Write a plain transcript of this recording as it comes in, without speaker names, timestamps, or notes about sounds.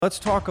Let's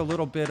talk a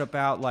little bit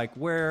about like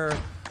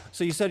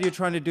so you said you're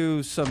trying to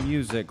do some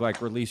music,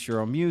 like release your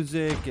own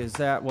music. Is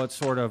that what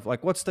sort of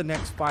like, what's the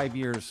next 5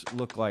 years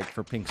look like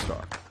for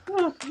Pinkstar?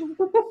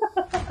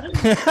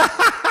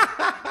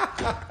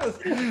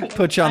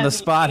 Put you on the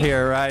spot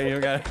here, right? You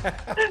got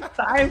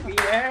 5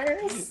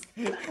 years.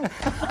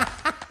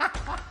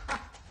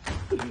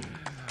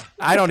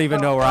 I don't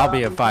even know where I'll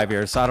be in 5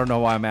 years, so I don't know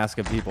why I'm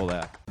asking people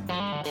that.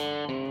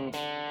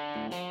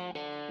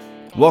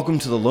 Welcome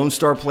to the Lone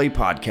Star Play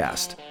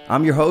Podcast.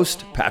 I'm your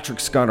host, Patrick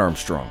Scott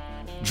Armstrong.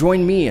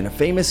 Join me and a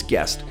famous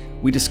guest.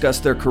 We discuss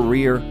their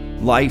career,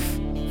 life,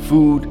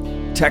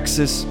 food,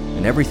 Texas,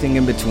 and everything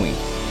in between.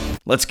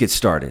 Let's get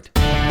started.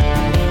 Hi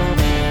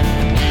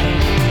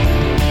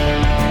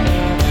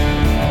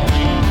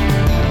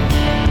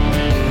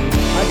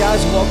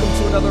guys, and welcome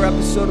to another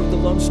episode of the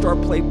Lone Star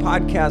Play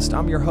Podcast.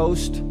 I'm your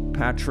host,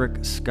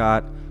 Patrick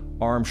Scott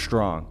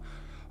Armstrong.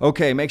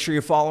 Okay, make sure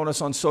you're following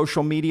us on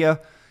social media.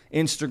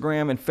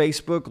 Instagram and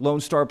Facebook,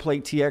 Lone Star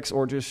Plate TX,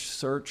 or just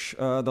search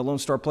the Lone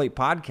Star Plate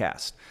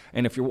Podcast.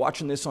 And if you're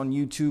watching this on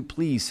YouTube,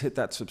 please hit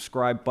that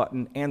subscribe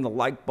button, and the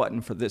like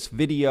button for this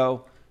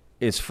video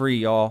is free,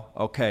 y'all.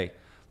 Okay,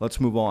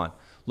 let's move on.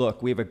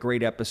 Look, we have a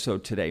great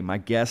episode today. My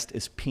guest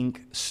is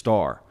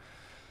P1nkstar.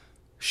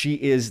 She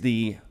is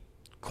the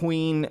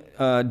queen,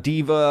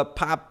 diva,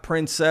 pop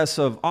princess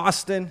of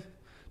Austin,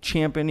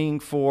 championing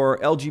for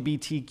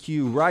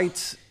LGBTQ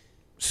rights.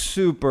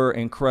 Super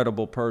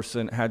incredible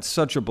person, had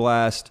such a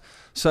blast,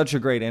 such a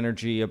great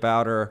energy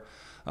about her.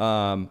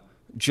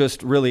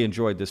 Just really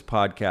enjoyed this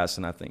podcast,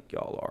 and I think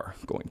y'all are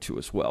going to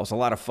as well. It's a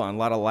lot of fun, a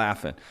lot of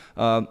laughing.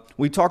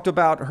 We talked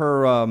about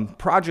her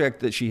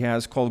project that she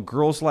has called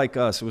Girls Like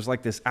Us. It was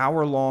like this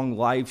hour-long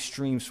live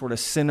stream, sort of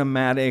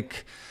cinematic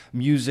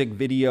music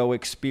video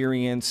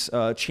experience,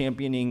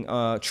 championing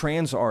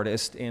trans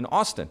artists in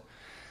Austin.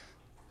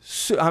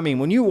 So, I mean,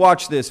 when you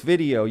watch this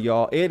video,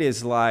 y'all, it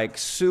is like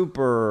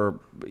super,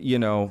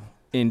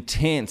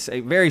 intense,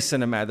 very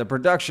cinematic. The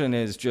production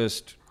is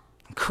just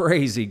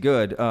crazy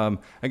good.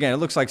 Again, it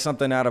looks like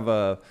something out of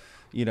a,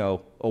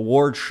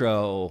 award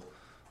show,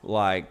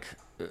 like,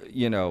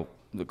 the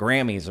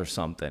Grammys or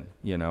something,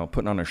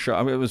 putting on a show.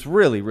 I mean, it was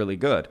really, really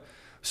good.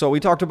 So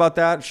we talked about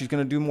that. She's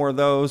going to do more of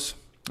those.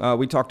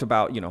 We talked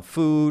about,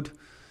 food.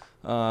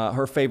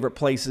 Her favorite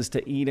places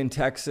to eat in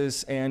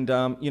Texas. And,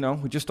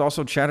 we just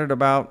also chatted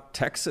about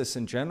Texas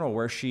in general,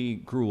 where she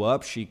grew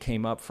up. She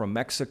came up from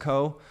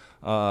Mexico.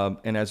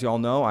 And as y'all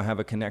know, I have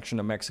a connection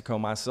to Mexico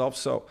myself.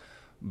 So,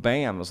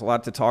 bam, there's a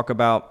lot to talk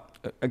about.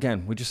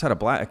 Again, we just had a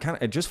blast.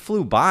 It just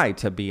flew by,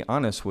 to be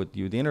honest with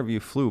you. The interview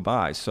flew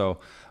by. So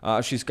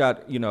she's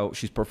got,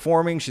 she's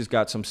performing. She's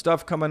got some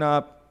stuff coming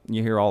up.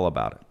 You hear all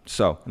about it.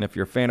 So, and if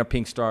you're a fan of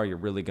P1nkstar, you're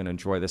really going to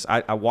enjoy this.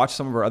 I watched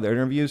some of her other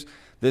interviews.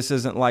 This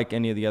isn't like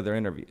any of the other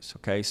interviews,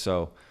 okay?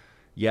 So,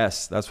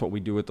 yes, that's what we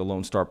do with the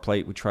Lone Star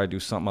Plate. We try to do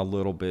something a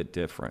little bit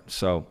different.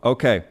 So,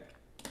 okay.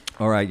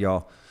 All right,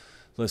 y'all.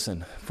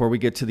 Listen, before we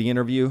get to the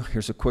interview,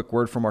 here's a quick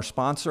word from our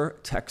sponsor,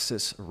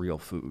 Texas Real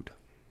Food.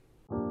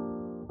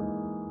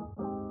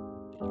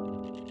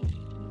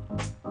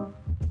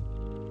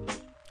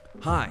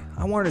 Hi,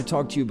 I wanted to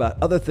talk to you about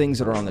other things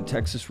that are on the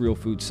Texas Real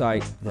Food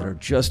site that are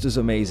just as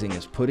amazing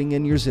as putting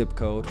in your zip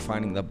code,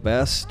 finding the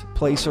best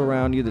place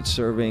around you that's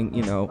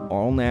serving,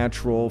 all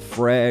natural,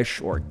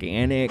 fresh,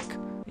 organic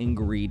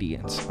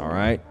ingredients, all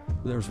right?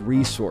 There's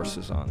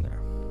resources on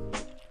there.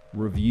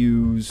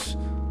 Reviews,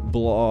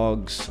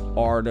 blogs,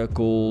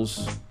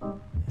 articles,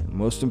 and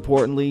most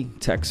importantly,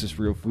 Texas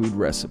Real Food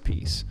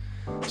recipes.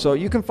 So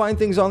you can find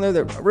things on there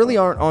that really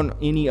aren't on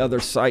any other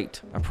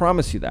site. I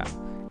promise you that.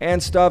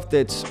 And stuff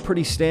that's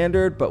pretty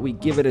standard, but we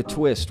give it a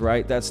twist,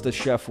 right? That's the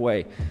chef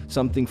way.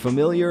 Something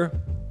familiar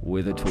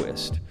with a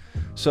twist.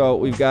 So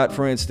we've got,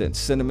 for instance,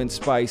 cinnamon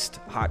spiced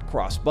hot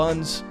cross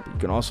buns. You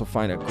can also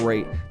find a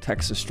great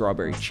Texas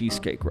strawberry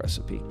cheesecake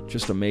recipe.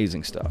 Just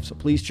amazing stuff. So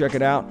please check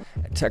it out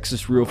at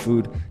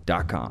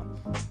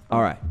texasrealfood.com.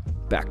 All right,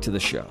 back to the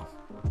show.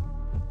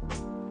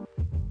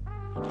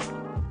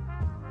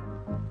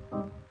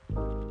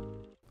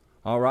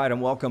 All right,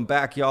 and welcome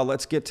back, y'all.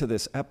 Let's get to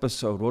this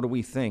episode. What do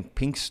we think?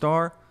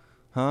 P1nkstar?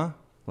 Huh?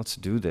 Let's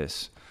do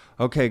this.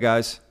 Okay,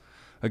 guys.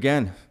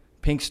 Again,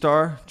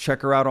 P1nkstar.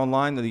 Check her out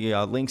online.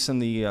 The link's in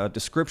the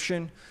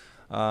description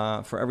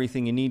for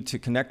everything you need to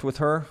connect with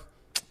her.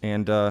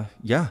 And,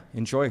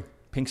 enjoy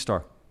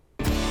P1nkstar.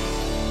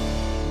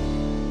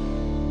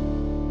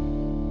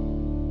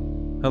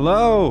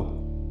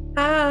 Hello.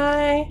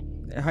 Hi.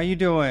 How you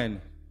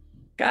doing?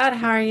 Good.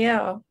 How are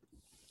you?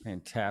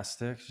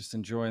 Fantastic. Just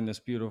enjoying this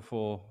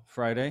beautiful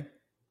Friday.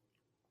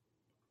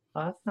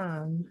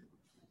 Awesome.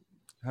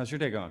 How's your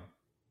day going?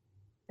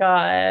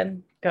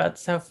 Good. Good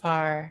so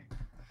far.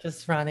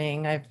 Just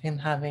running. I've been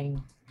having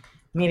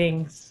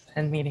meetings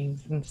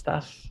and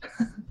stuff.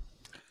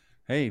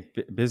 Hey,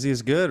 busy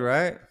is good,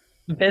 right?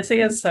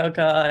 Busy is so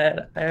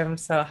good. I am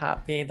so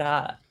happy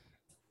that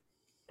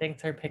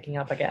things are picking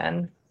up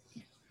again.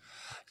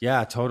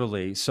 Yeah,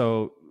 totally.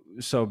 So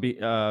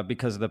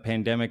because of the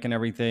pandemic and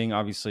everything,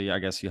 obviously, I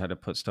guess you had to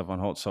put stuff on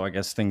hold. So I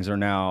guess things are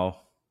now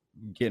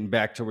getting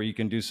back to where you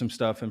can do some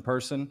stuff in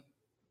person?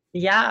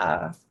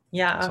 Yeah, That's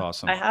yeah. I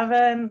awesome.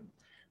 haven't,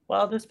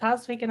 well, this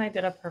past weekend I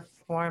did a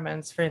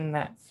performance for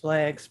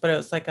Netflix, but it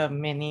was like a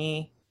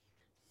mini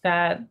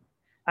that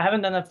I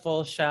haven't done a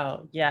full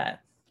show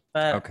yet,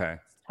 but Okay.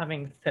 it's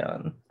coming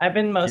soon. I've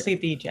been Yeah. mostly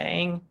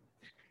DJing.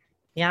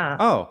 Yeah.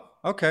 Oh,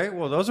 okay.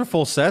 Well, those are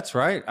full sets,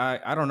 right?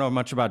 I don't know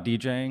much about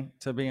DJing,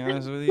 to be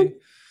honest with you.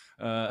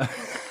 Uh,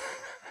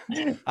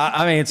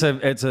 I mean,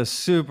 it's a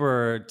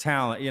super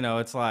talent. You know,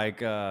 it's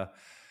like I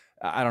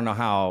don't know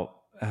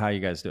how you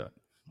guys do it.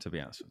 To be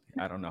honest with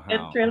you, I don't know It's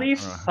how. I really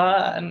don't know.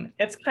 fun.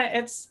 It's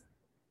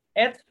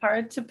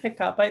hard to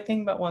pick up, I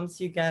think, but once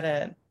you get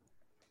it,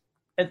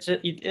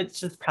 it's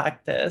just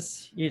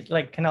practice. You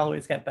like can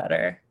always get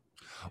better.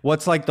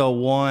 What's like the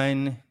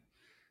one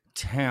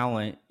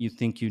talent you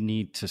think you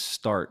need to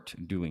start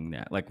doing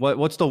that? Like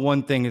what's the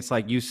one thing? It's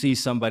like you see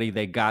somebody,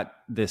 they got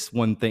this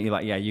one thing, you're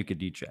like, yeah, you could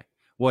DJ.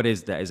 What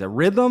is that? Is it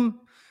rhythm?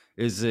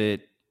 Is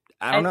it,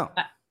 I don't I, know.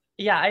 I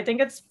yeah, I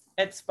think it's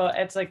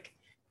like,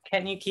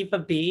 can you keep a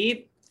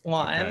beat?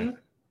 Okay. One,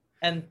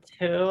 and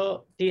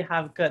two, do you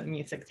have good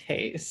music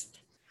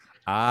taste?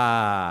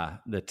 Ah,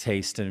 the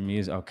taste in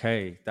music.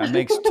 Okay, that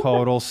makes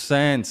total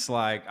sense.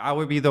 Like I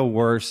would be the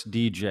worst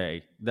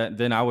DJ.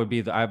 Then I would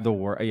be I have the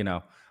worst. You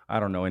know, I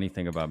don't know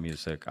anything about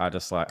music. I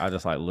just like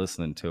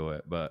listening to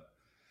it, but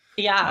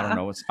I don't Yeah,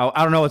 know what's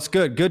I don't know what's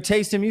good. Good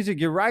taste in music.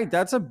 You're right.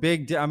 That's a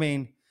big. I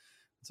mean,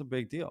 it's a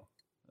big deal.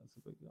 That's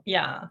a big deal.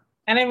 yeah.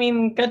 And I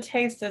mean, good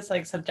taste is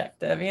like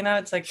subjective,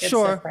 it's like it's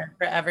Sure. different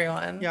for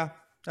everyone. Yeah,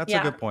 that's a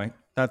Yeah. good point.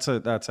 That's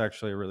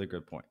actually a really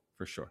good point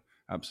for sure.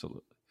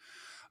 Absolutely.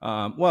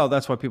 Well,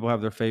 that's why people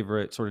have their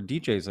favorite sort of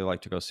DJs they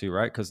like to go see,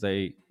 right? Because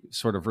they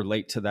sort of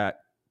relate to that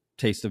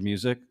taste of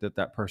music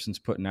that person's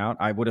putting out.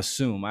 I would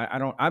assume. I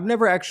don't. I've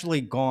never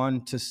actually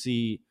gone to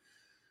see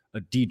a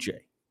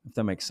DJ, if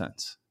that makes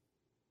sense.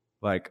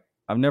 Like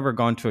I've never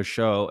gone to a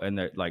show and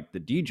that like the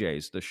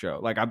DJ's the show.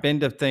 Like I've been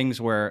to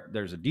things where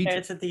there's a DJ.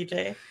 It's a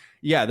DJ.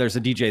 Yeah, there's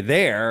a DJ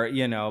there,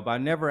 but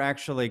I've never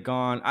actually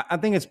gone. I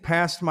think it's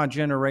past my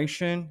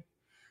generation.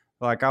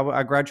 Like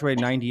I graduated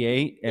in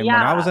 98, and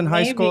when I was Yeah, in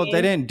high school, they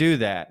maybe. didn't do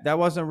that. That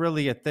wasn't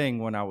really a thing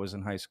when I was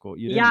in high school.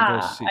 You didn't go Yeah,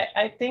 see,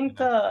 I think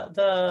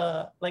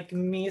the like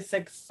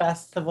music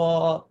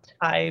festival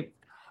type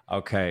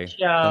okay, that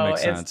show,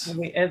 makes sense.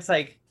 it's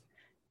like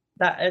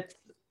that. It's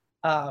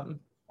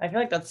I feel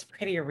like that's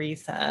pretty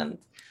recent,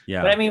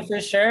 but I Yeah, mean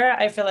for sure,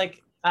 I feel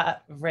like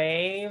at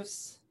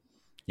raves,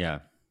 yeah.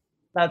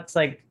 that's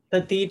like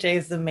the DJ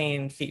is the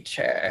main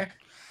feature.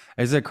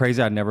 Is it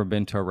crazy? I've never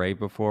been to a rave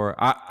before.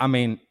 I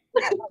mean,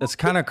 it's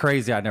kind of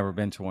crazy. I've never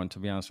been to one, to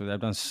be honest with you. I've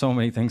done so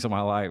many things in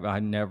my life. I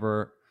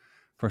never,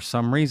 for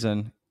some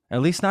reason,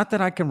 at least not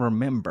that I can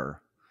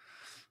remember.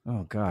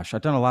 Oh gosh,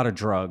 I've done a lot of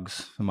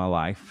drugs in my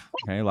life.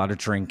 Okay, a lot of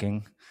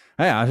drinking.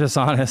 Yeah, I'm just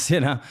honest,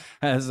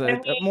 as I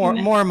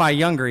mean, more in my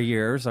younger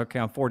years. Okay,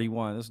 I'm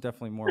 41. This is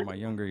definitely more in my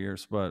younger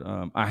years, but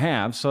I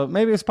have. So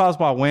maybe it's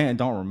possible I went and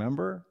don't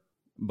remember.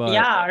 But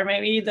yeah, or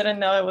maybe you didn't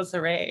know it was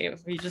a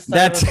rave. You just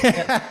thought it that's was like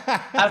an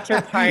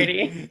after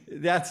party.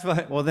 that's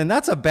fine. Well, then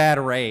that's a bad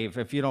rave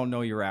if you don't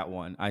know you're at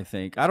one. I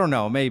think I don't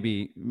know.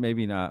 Maybe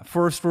not.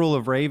 First rule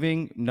of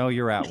raving: know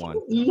you're at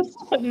one. You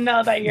should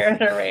know that you're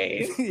at a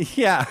rave.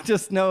 Yeah,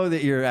 just know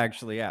that you're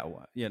actually at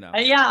one. Yeah,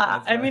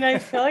 That's I mean, I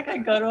like, feel like I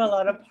go to a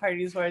lot of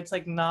parties where it's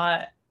like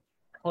not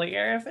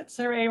clear if it's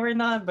a rave or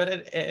not, but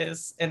it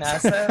is in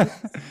essence.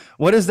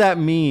 what does that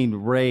mean,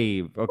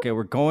 rave? Okay,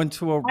 we're going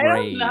to a I don't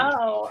rave.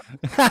 know.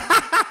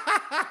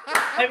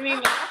 I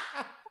mean,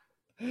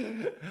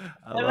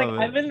 I like love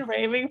I've it. been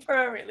raving for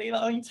a really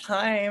long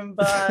time,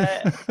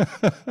 but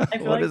I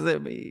feel What like does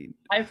it mean?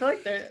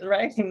 there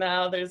right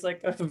now there's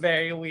like a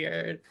very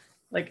weird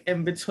like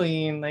in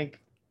between. Like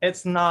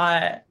it's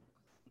not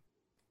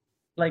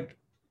like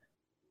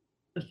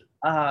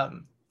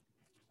um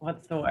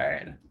what's the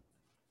word?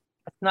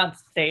 It's not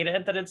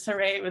stated that it's a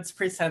rave. It's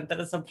presented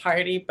as a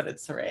party, but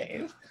it's a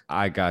rave.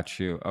 I got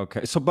you.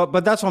 Okay. So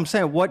but that's what I'm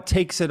saying. What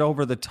takes it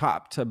over the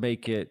top to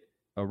make it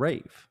a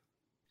rave?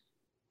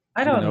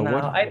 I don't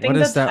What know. I what think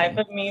the is that? type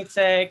of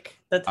music,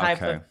 the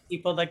type Okay. of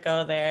people that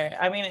go there.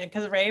 I mean,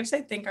 because raves,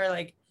 I think, are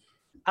like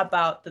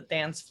about the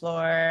dance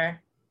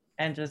floor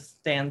and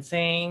just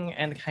dancing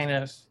and kind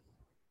of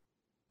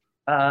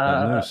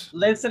Letting loose.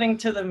 listening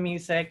to the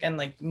music and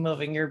like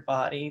moving your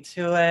body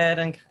to it.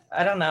 And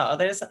I don't know.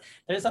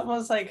 There's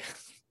almost like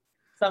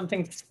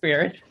something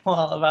spiritual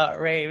about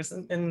raves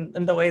in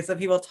the ways that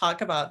people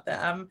talk about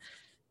them.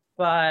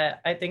 But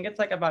I think it's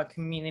like about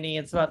community.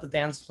 It's about the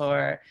dance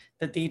floor.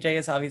 The DJ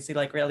is obviously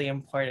like really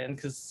important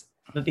because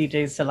the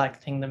DJ is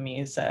selecting the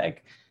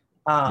music.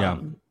 Yeah.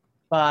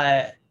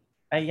 But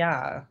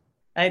yeah,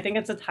 I think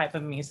it's a type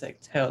of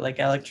music too, like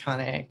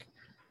electronic.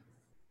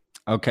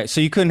 Okay.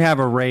 So you couldn't have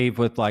a rave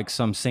with like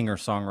some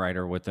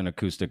singer-songwriter with an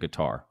acoustic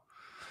guitar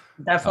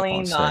up Definitely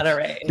on not a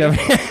stage. rave.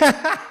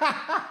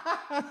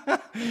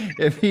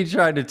 If he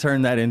tried to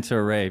turn that into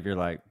a rave, you're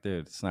like,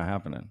 dude, it's not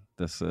happening.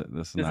 This is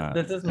This not.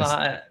 this is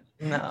not.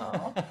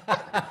 No.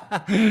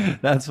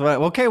 That's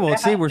what. Okay, well,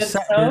 see, we're It's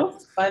set. so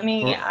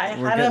funny.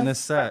 We're getting this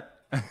set.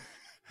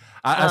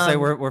 I say um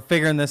we're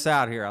figuring this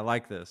out here. I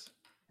like this.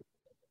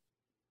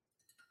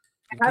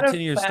 I had a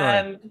Continue your story.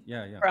 friend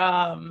Yeah, yeah.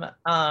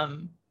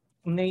 from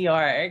New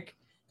York,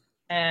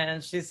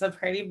 and she's a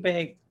pretty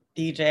big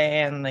DJ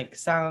and like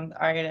sound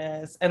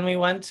artist. And we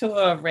went to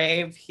a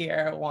rave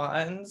here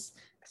once.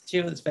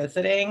 She was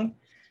visiting,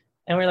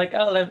 and we're like,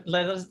 oh,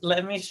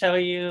 let me show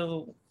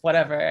you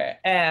whatever.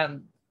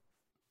 And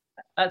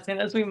as soon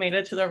as we made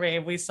it to the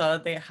rave, we saw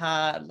they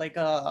had like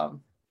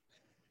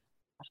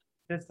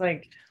this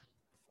like,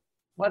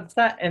 what's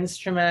that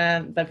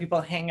instrument that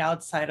people hang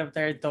outside of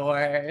their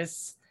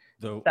doors?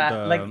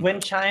 That like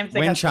wind chimes.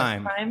 Wind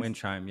chime. Wind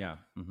chime. Yeah.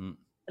 Mm-hmm.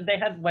 They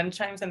had wind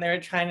chimes, and they were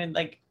trying to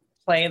like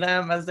play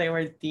them as they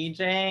were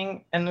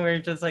DJing, and we were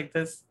just like,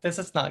 this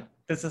is not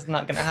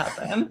gonna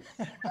happen.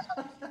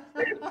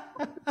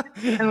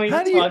 And we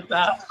just walked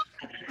out.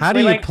 How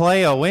do you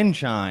play a wind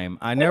chime?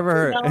 I never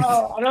heard.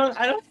 No,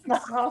 I don't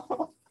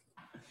know.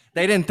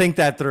 They didn't think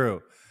that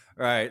through.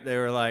 Right. They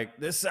were like,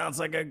 this sounds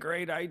like a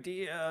great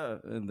idea.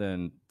 And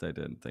then they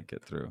didn't think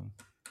it through.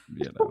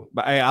 You know.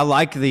 But I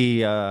like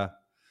the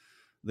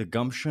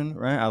gumption,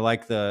 right? I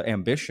like the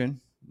ambition,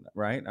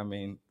 right? I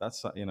mean,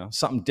 that's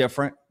something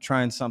different,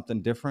 trying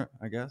something different,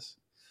 I guess.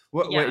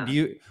 What do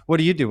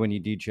you do when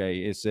you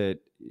DJ?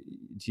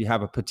 Do you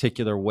have a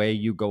particular way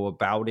you go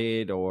about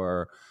it,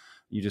 or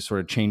you just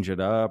sort of change it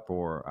up,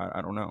 or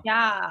I don't know.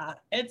 Yeah,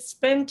 it's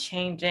been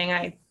changing,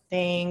 I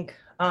think.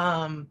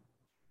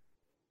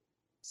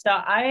 So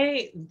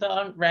I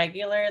don't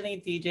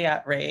regularly DJ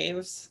at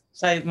raves.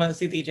 So I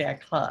mostly DJ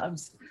at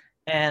clubs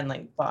and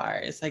like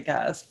bars, I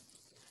guess,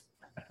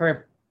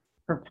 for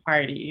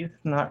parties,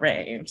 not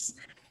raves.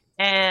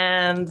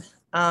 And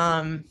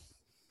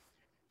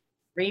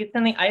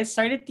recently I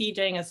started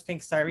DJing as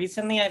P1nkstar.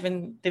 Recently I've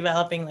been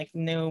developing like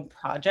new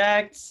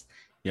projects.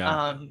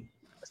 Yeah.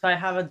 So I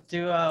have a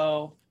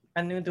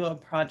new duo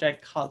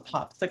project called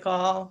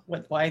Popsicle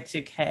with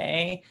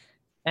Y2K.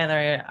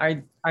 And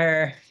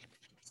our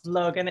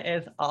slogan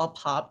is all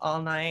pop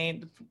all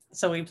night.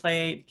 So we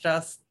play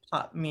just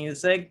pop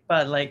music,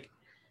 but like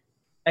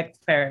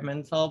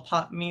experimental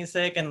pop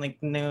music and like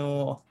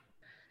new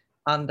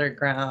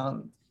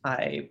underground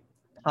type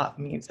pop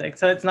music.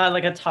 So it's not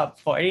like a top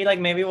 40. Like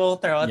maybe we'll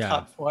throw a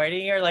top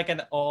 40 or like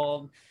an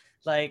old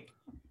like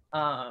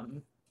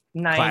 90s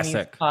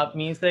classic pop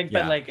music,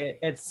 but like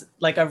it's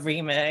like a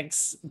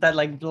remix that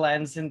like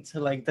blends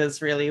into like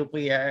this really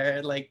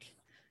weird like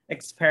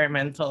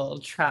experimental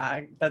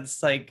track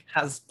that's like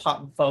has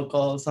pop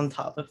vocals on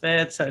top of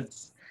it. So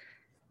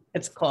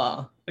it's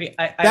cool.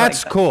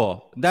 That's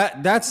cool.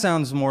 That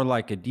sounds more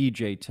like a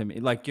DJ to me.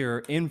 Like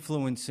you're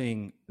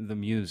influencing the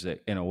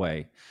music in a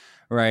way,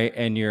 right?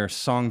 And your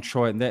song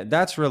choice,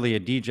 that's really a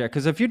DJ.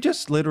 Because if you're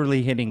just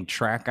literally hitting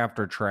track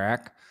after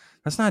track,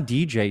 that's not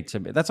DJ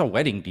to me. That's a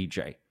wedding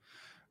DJ,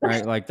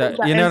 right? Like that.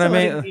 You know what I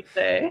mean?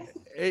 DJ.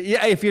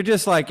 Yeah. If you're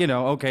just like,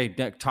 okay,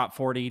 top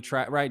 40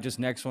 track, right? Just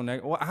next one.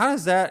 Well, how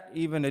does that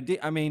even?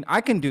 I mean,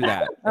 I can do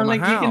that in my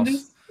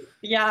house.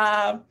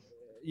 Yeah.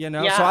 So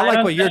I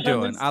like what you're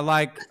doing. I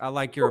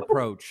like your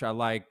approach. I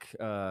like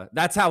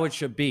that's how it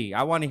should be.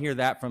 I want to hear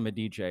that from a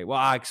DJ. Well,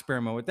 I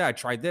experiment with that. I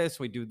tried this.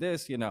 We do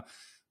this. Bam.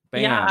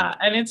 Yeah,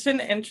 and it's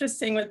been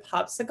interesting with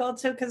Popsicle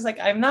too, because like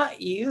I'm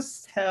not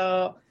used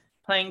to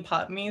playing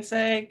pop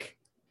music.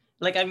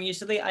 Like I'm used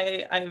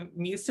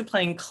to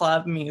playing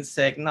club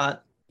music,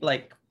 not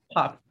like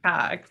pop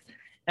tracks.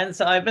 And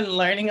so I've been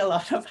learning a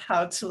lot of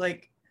how to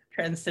like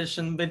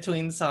transition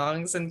between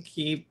songs and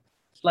keep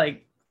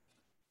like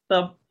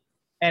the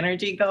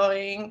energy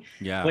going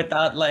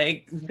without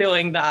like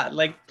doing that,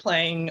 like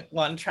playing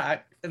one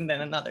track and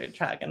then another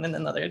track and then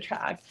another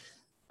track.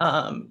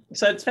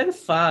 So it's been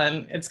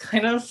fun. It's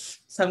kind of,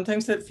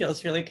 sometimes it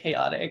feels really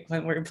chaotic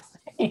when we're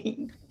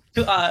playing.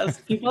 To us,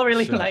 people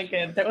really like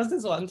it. There was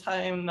this one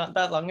time not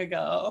that long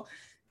ago,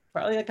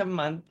 probably like a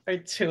month or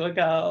two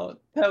ago,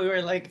 that we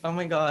were like, oh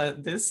my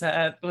God, this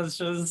set was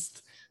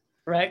just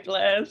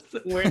reckless.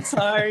 We're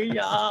sorry,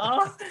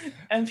 y'all.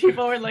 And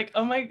people were like,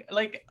 oh my,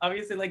 like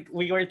obviously like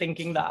we were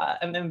thinking that.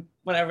 And then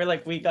whenever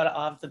like we got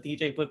off the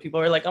DJ booth,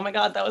 people were like, oh my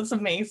God, that was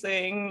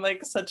amazing.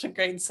 Like such a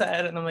great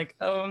set. And I'm like,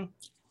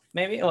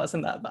 maybe it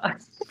wasn't that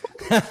bad.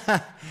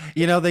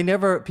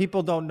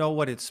 People don't know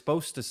what it's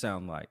supposed to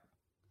sound like.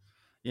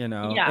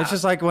 It's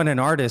just like when an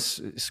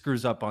artist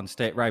screws up on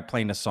stage, right?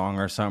 Playing a song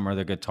or something, or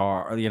the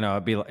guitar, or,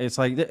 it's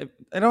like, they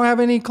don't have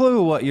any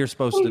clue what you're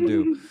supposed to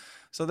do.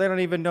 So they don't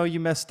even know you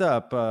messed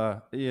up,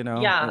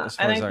 Yeah,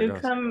 and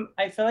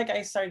I feel like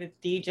I started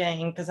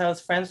DJing because I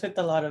was friends with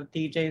a lot of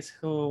DJs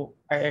who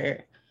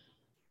are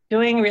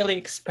doing really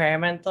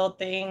experimental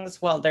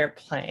things while they're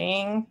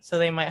playing. So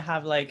they might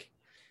have like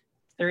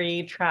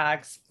 3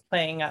 tracks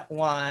playing at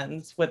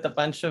once with a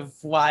bunch of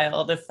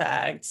wild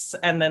effects,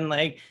 and then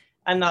like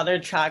another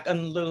track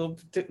on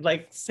loop to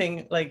like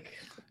sing like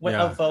with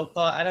a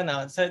vocal. I don't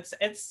know. So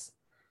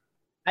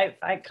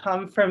I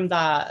come from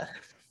that,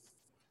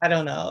 I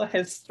don't know,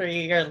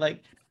 history or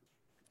like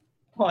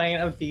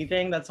point of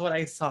DJing. That's what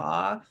I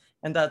saw,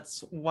 and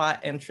that's what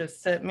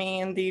interested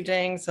me in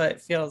DJing. So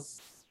it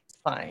feels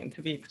fine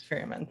to be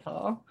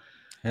experimental.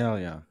 Hell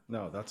yeah.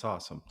 No, that's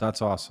awesome.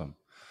 That's awesome.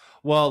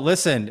 Well,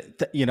 listen,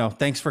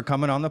 thanks for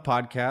coming on the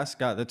podcast.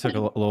 God, that took a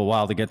little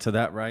while to get to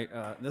that, right?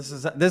 This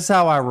is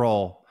how I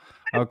roll.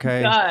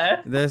 Okay,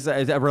 Yeah. this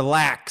is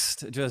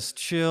relaxed, just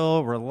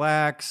chill,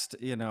 relaxed.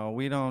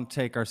 We don't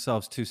take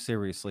ourselves too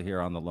seriously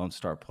here on the Lone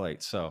Star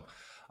Plate. So,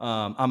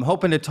 I'm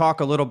hoping to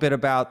talk a little bit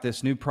about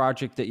this new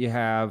project that you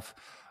have.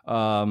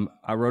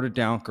 I wrote it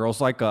down,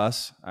 Girls Like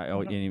Us.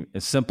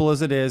 As simple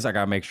as it is, I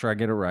got to make sure I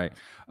get it right.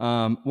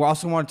 We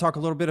also want to talk a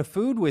little bit of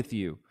food with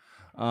you.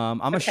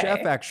 I'm a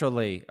chef,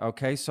 actually.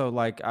 Okay, so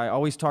like I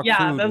always talk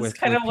Yeah, food that's with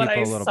kind of what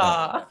people I a little bit.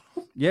 saw.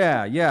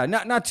 Yeah,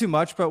 not too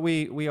much, but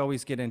we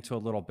always get into a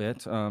little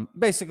bit.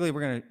 Basically,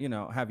 we're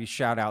gonna have you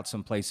shout out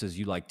some places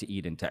you like to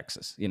eat in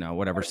Texas.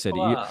 Whatever city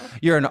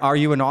Cool. Are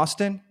you in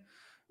Austin?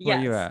 Where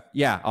are you Yes. at?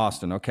 Yeah,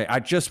 Austin. Okay, I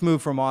just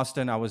moved from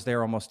Austin. I was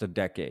there almost a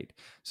decade,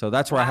 so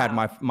that's where I had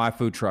Wow. my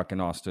food truck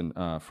in Austin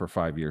for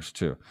 5 years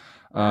too.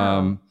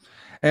 Wow.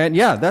 And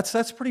yeah,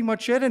 that's pretty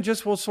much it. And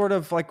just we'll sort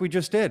of like we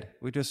just did.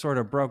 We just sort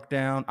of broke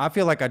down. I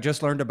feel like I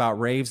just learned about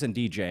raves and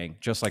DJing,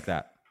 just like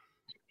that.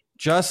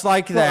 Just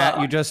like that,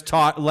 Cool. you just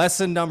taught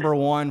lesson number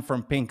one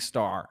from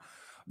Pinkstar.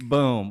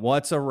 Boom.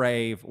 What's a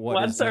rave?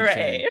 What is What's a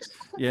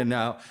DJing?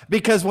 rave?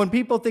 Because when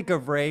people think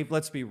of rave,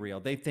 let's be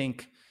real, they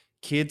think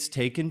kids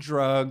taking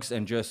drugs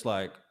and just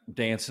like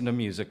dancing to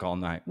music all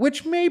night,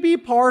 which may be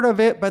part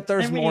of it, but I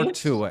there's more mean,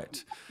 to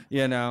it.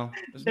 There's more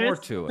there's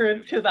to it.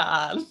 truth to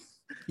that.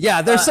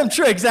 Yeah, there's But some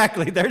truth.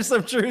 Exactly. There's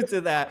some truth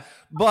to that,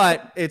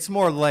 but it's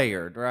more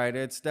layered, right?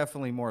 It's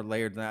definitely more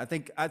layered than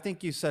that. I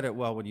think you said it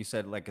well when you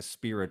said like a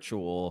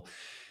spiritual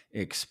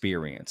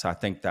experience. I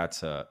think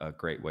that's a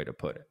great way to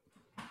put it.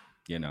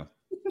 You know,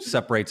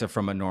 Separates it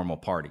from a normal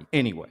party.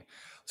 Anyway,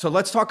 so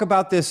let's talk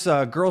about this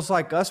Girls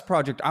Like Us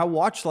project. I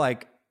watched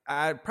like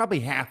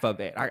probably half of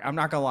it. I'm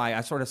not gonna lie.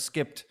 I sort of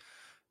skipped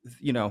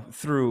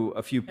through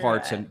a few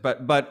parts, right.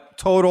 and but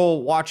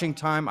total watching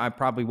time, I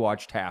probably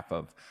watched half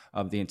of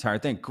the entire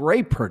thing.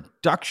 Great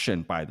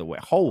production, by the way.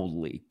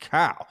 Holy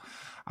cow.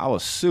 I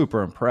was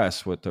super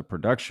impressed with the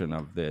production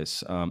of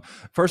this.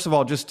 First of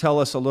all, just tell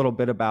us a little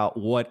bit about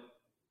what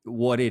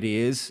it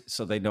is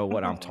so they know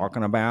what I'm Mhm.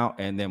 talking about,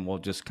 and then we'll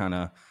just kind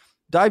of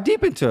dive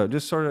deep into it.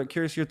 Just sort of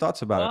curious your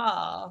thoughts about it.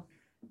 Cool.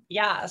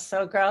 Yeah,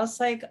 so Girls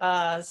Like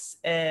Us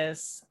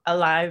is a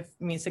live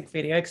music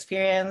video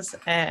experience,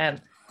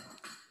 and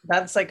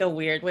that's like a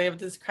weird way of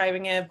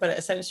describing it, but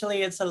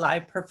essentially it's a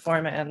live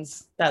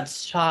performance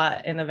that's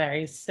shot in a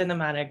very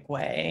cinematic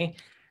way.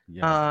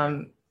 Yeah.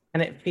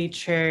 And it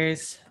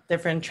features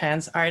different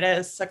trans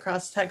artists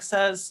across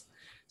Texas.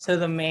 So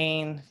the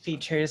main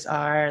features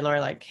are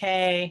Lorelai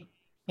K,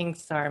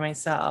 P1nkstar,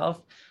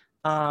 myself,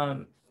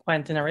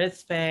 Quentin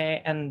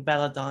Arispe, and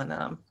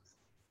Belladonna.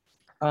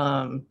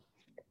 Um,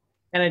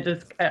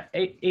 and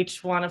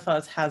each one of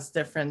us has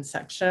different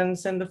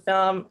sections in the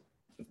film.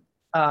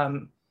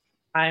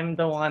 I'm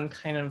the one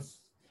kind of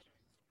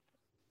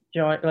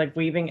like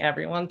weaving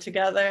everyone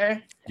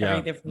together, every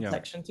Yeah. different Yeah.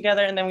 section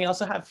together. And then we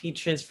also have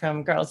features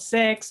from Girl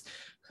Six,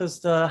 who's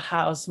the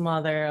house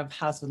mother of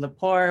House of the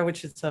Poor,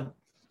 which is a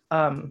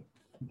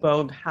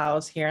Vogue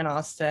house here in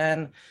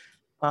Austin.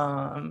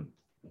 Um,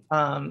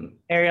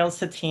 Ariel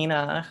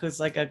Satina, who's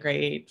like a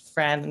great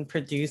friend and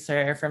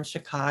producer from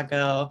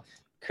Chicago,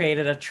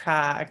 created a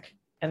track,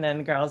 and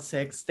then Girl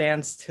Six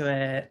danced to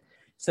it.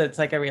 So it's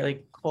like a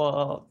really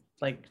cool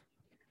like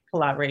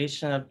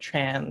collaboration of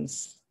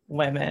trans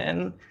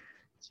women,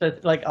 so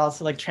like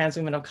also like trans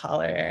women of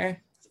color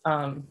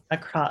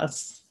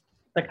across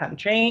the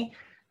country.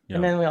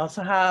 And Yeah. then we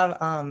also have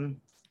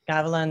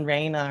Gavila and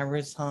Reina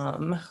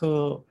Rusam,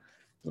 who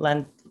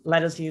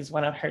let us use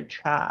one of her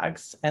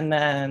tracks, and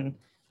then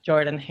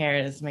Jordan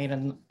Harris made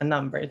a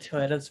number to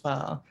it as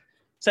well.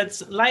 So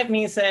it's live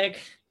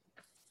music,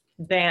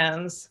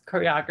 dance,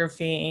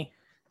 choreography,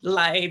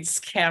 lights,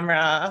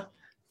 camera.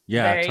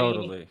 Yeah, Very,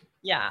 totally.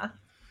 yeah.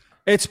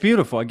 It's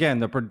beautiful. Again,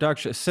 the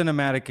production,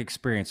 cinematic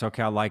experience.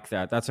 Okay, I like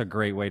that. That's a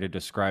great way to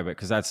describe it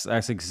because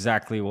that's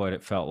exactly what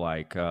it felt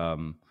like.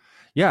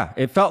 Yeah,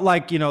 it felt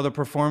like the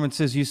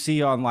performances you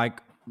see on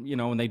like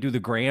when they do the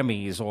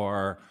Grammys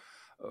or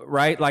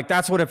right, like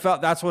that's what it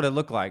felt. That's what it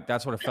looked like.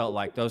 That's what it felt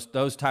like.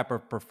 Those type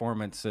of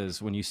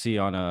performances when you see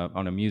on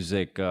a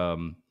music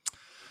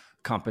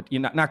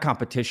not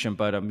competition,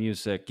 but a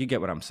music. You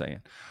get what I'm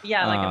saying?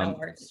 Yeah, like an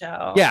award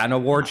show. Yeah, an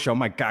award show.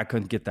 My God, I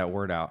couldn't get that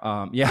word out.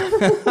 Yeah,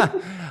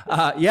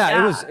 yeah,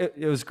 Yeah.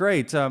 it was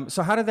great. So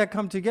how did that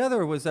come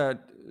together? Is that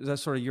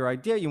sort of your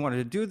idea? You wanted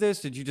to do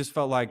this? Did you just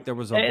felt like there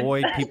was a It,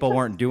 void? People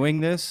weren't doing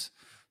this,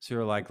 so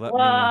you're like, well,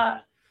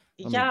 let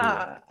me do it.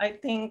 yeah, I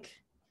think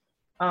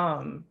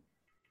um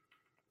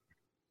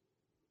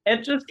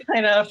it just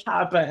kind of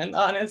happened,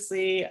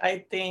 honestly.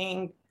 I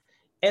think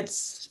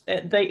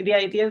the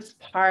idea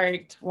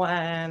sparked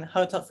when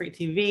Hotel Free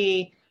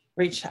TV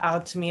reached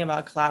out to me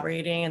about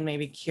collaborating and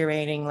maybe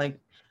curating like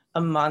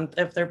a month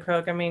of their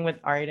programming with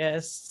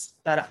artists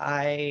that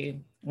I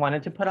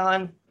wanted to put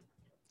on.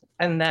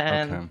 And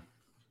then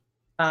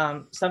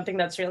Okay. something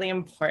that's really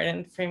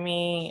important for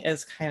me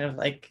is kind of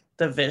like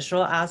the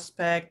visual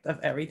aspect of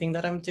everything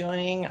that I'm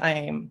doing.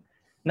 I'm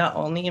not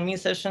only a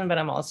musician, but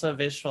I'm also a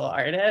visual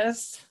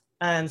artist,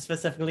 and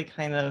specifically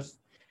kind of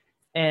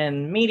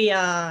in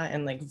media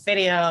and like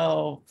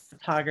video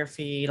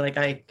photography. Like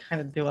I kind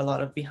of do a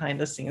lot of behind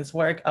the scenes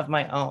work of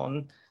my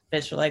own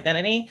visual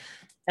identity.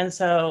 And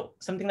so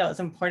something that was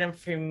important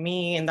for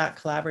me in that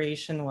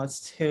collaboration was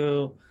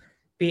to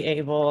be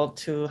able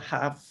to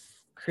have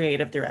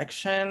creative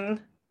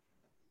direction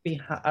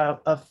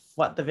of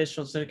what the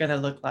visuals are going to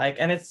look like.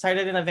 And it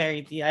started in a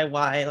very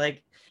DIY,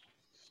 like,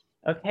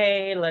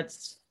 okay,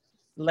 let's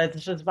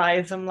just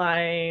buy some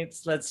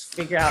lights, let's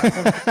figure out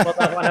some people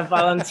that want to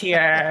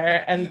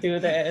volunteer and do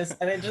this.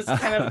 And it just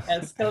kind of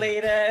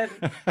escalated,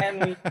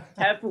 and we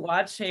kept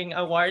watching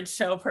award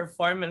show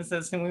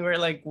performances, and we were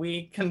like,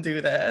 we can do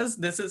this.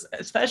 This is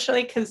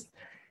especially because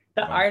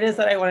the Wow. artists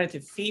that I wanted to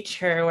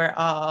feature were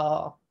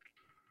all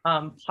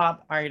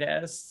pop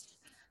artists.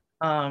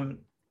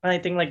 And I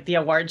think like the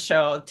award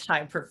show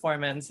type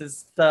performance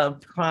is the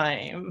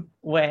prime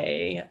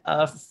way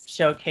of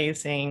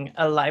showcasing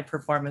a live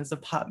performance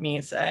of pop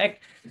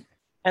music.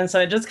 And so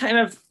it just kind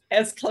of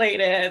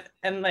escalated,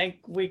 and like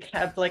we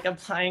kept like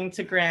applying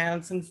to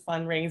grants and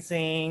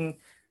fundraising.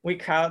 We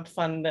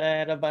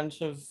crowdfunded a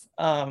bunch of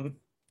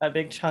a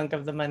big chunk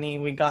of the money.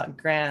 We got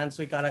grants,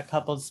 we got a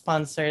couple of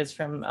sponsors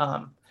from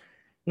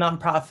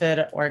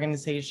nonprofit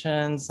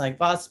organizations like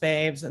Boss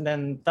Babes, and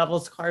then Double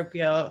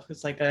Scorpio,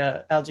 who's like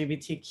a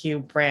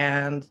LGBTQ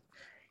brand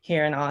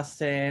here in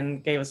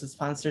Austin, gave us a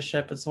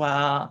sponsorship as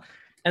well.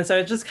 And so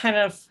it just kind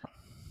of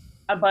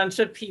a bunch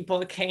of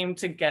people came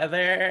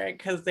together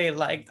because they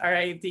liked our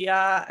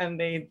idea and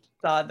they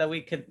thought that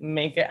we could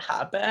make it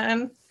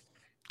happen.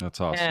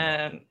 That's awesome.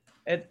 And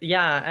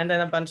and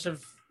then a bunch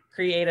of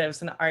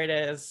creatives and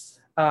artists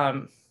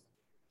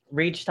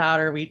reached out,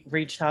 or we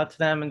reached out to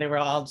them, and they were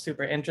all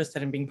super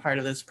interested in being part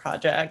of this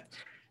project.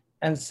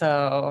 And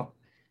so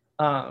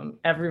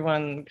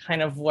everyone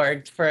kind of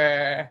worked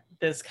for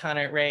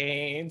discounted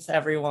rates.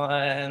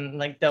 Everyone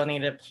like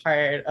donated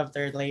part of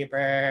their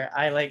labor.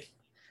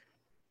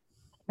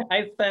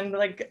 I spent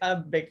like a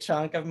big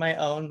chunk of my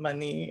own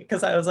money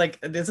because I was like,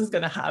 this is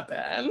gonna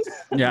happen.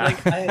 Yeah.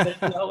 Like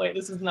there's no way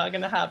this is not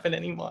gonna happen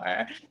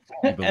anymore.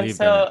 And Believed in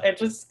so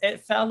it.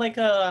 it felt like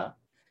an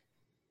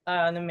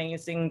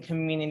amazing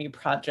community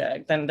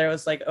project. And there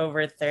was like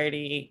over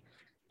 30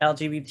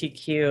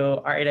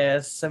 LGBTQ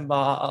artists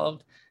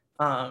involved,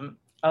 a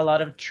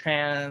lot of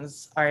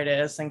trans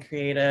artists and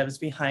creatives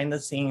behind the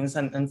scenes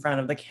and in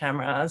front of the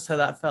camera. So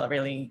that felt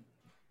really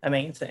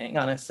amazing,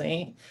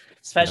 honestly,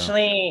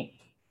 especially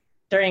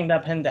during the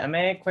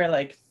pandemic where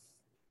like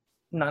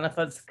none of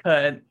us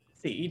could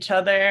see each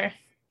other.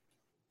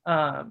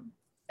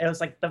 It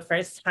was like the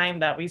first time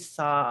that we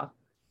saw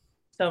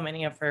so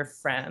many of her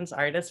friends,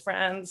 artist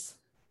friends.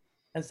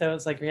 And so it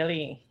was like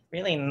really,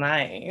 really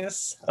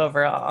nice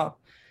overall.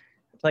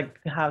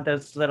 Like to have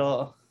those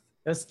little,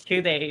 it was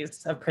 2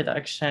 days of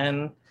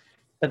production,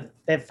 but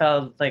it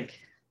felt like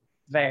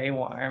very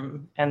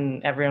warm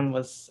and everyone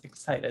was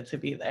excited to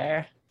be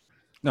there.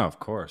 No, of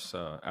course,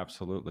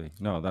 absolutely.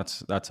 No,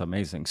 that's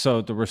amazing.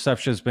 So the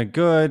reception's been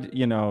good.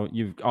 You know,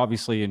 you've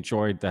obviously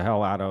enjoyed the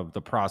hell out of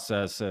the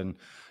process and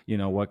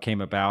what came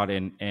about,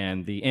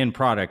 and the end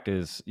product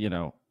is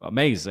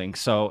amazing.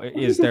 So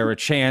is there a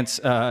chance?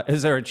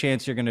 Is there a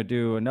chance you're going to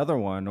do another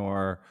one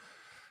or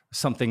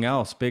something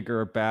else,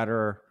 bigger,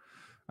 better?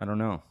 I don't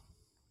know.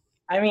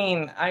 I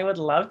mean, I would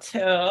love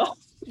to,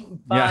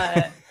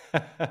 Yeah.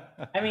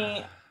 but I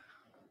mean,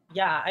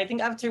 yeah, I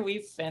think after we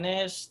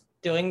finished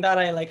doing that,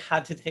 I like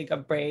had to take a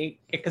break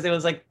because it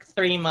was like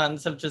 3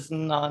 months of just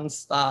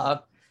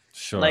nonstop,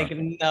 Sure. like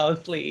no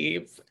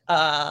sleep,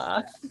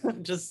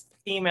 just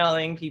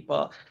emailing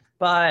people.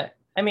 But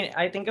I mean,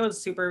 I think it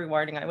was super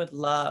rewarding. I would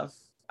love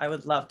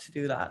to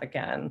do that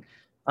again.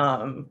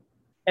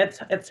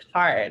 It's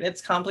hard,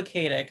 it's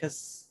complicated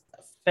because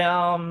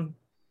film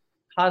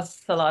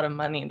costs a lot of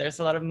money. There's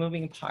a lot of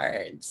moving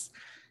parts,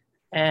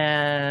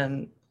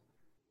 and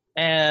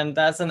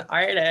as an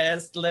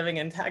artist living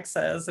in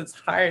Texas, it's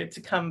hard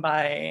to come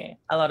by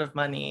a lot of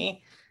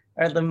money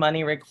or the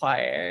money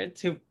required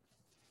to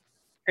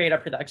create a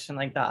production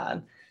like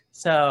that.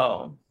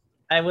 So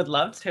I would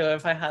love to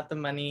if I had the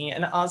money.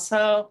 And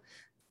also,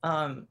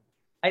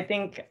 I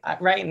think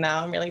right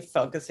now I'm really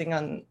focusing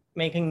on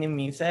making new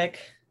music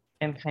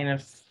and kind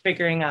of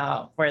figuring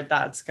out where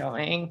that's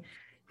going.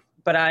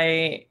 But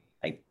I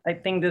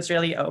think this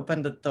really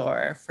opened the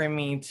door for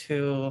me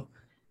to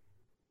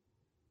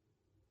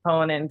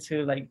hone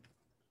into like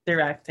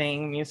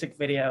directing music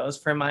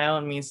videos for my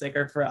own music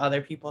or for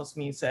other people's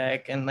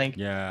music, and like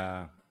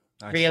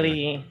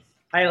really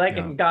I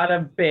like got a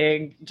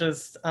big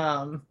just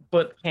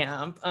boot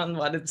camp on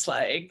what it's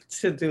like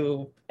to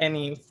do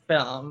any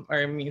film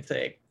or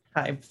music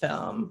type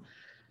film.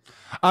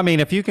 I mean,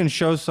 if you can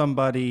show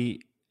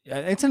somebody,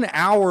 it's an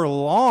hour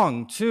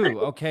long too.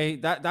 Okay,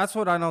 that's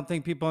what I don't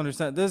think people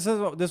understand. This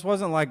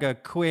wasn't like a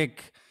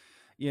quick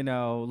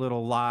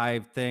little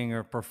live thing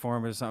or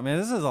performance. I mean,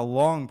 this is a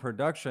long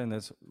production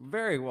that's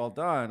very well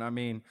done. I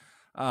mean,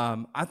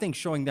 I think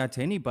showing that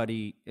to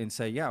anybody and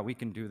say, yeah, we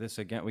can do this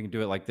again. We can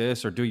do it like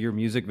this, or do your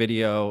music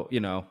video,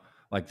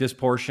 like this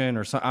portion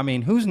or something. I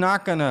mean, who's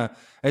not gonna?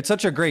 It's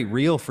such a great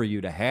reel for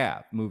you to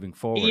have moving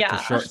forward to Yeah.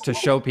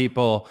 show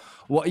people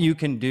what you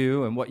can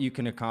do and what you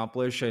can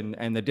accomplish,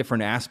 and the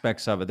different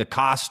aspects of it, the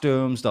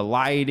costumes, the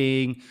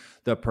lighting,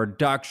 the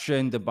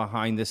production, the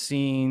behind the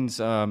scenes.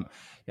 Yeah,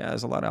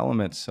 there's a lot of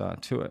elements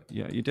to it.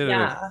 Yeah, you did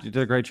Yeah. you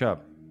did a great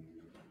job.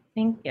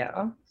 Thank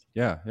you.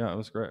 Yeah, it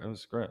was great. It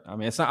was great. I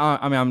mean, it's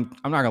not. I mean,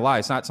 I'm not gonna lie.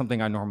 It's not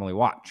something I normally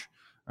watch.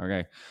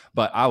 Okay,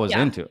 but I was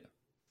Yeah. into it.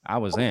 I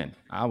was in.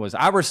 I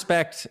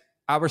respect.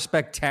 I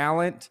respect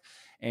talent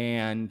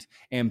and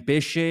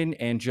ambition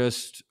and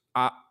just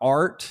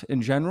art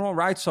in general,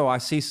 right? So I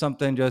see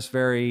something just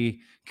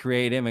very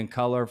creative and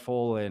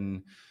colorful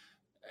and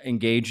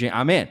engaging.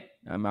 I'm in.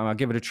 I'll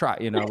give it a try.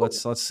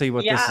 Let's see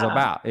what this is Yeah.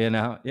 about.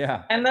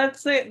 Yeah. And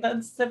that's it.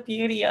 That's the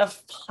beauty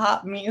of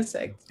pop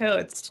music too.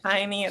 It's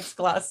tiny, it's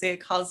glossy, it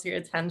calls your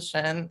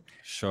attention.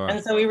 Sure.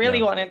 And so we really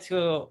Yeah. wanted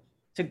to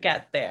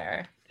get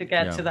there, to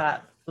get Yeah. to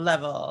that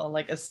level,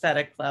 like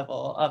aesthetic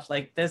level of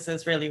like, this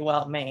is really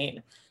well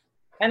made.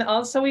 And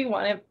also we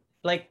wanted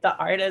like the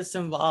artists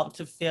involved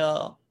to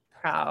feel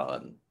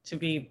proud to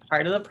be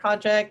part of the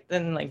project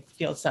and like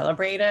feel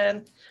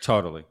celebrated.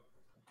 Totally.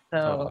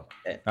 So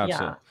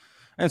Absolutely. yeah.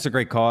 And it's a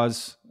great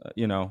cause, that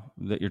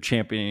you're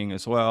championing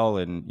as well.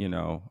 And,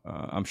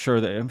 I'm sure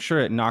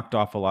it knocked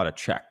off a lot of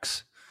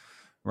checks,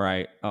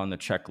 right, on the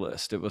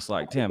checklist. It was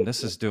like, damn,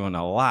 this is doing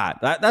a lot.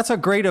 That's a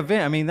great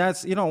event. I mean,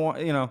 that's,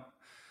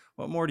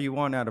 what more do you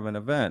want out of an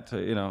event?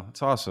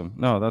 It's awesome.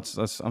 No, that's,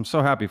 I'm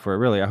so happy for it.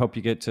 Really. I hope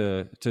you get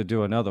to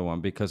do another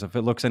one, because if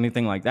it looks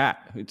anything like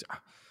that,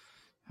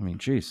 I mean,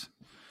 geez,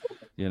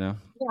 Yeah.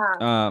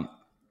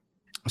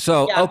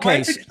 So, Yeah, okay.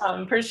 more to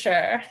come, for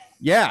sure.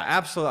 Yeah,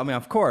 absolutely. I mean,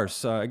 of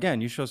course.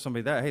 Again, you show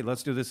somebody that, hey,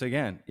 let's do this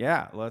again.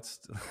 Yeah, let's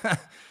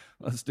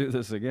do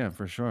this again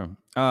for sure.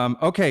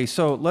 Okay,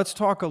 so let's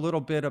talk a little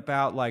bit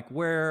about like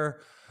where.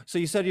 So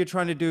you said you're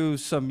trying to do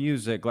some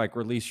music, like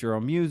release your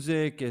own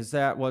music. Is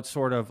that what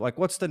sort of like?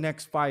 What's the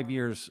next 5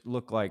 years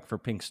look like for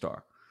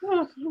Pinkstar?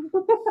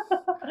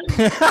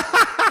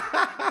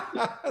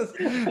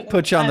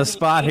 Put you on the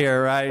spot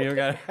here, right? You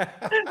got 5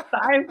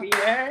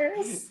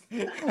 years.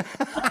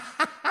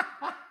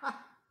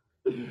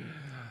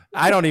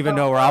 I don't even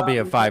know where I'll be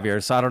in 5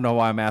 years, so I don't know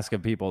why I'm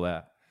asking people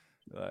that.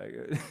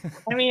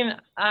 I mean,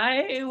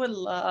 I would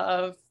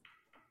love.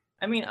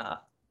 I mean,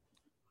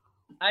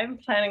 I'm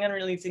planning on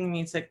releasing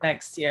music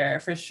next year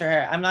for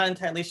sure. I'm not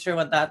entirely sure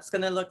what that's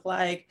gonna look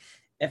like.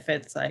 If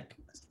it's like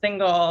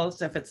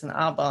singles, if it's an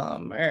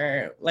album,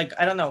 or like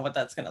I don't know what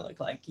that's gonna look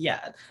like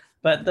yet.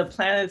 But the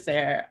plan is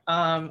there.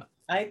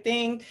 I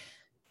think.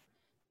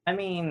 I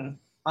mean,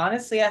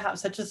 honestly, I have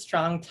such a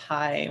strong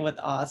tie with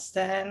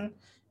Austin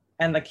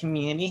and the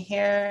community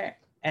here,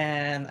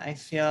 and I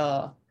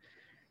feel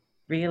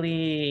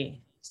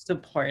really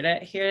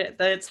supported here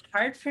that it's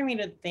hard for me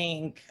to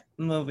think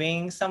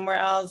moving somewhere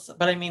else.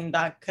 But I mean,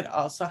 that could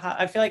also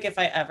I feel like if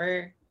I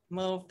ever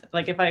moved,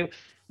 like if I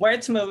were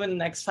to move in the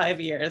next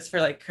 5 years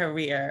for like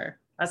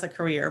as a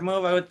career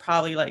move, I would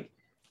probably like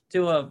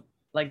do a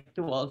like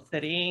dual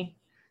city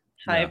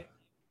type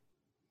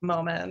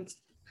moment.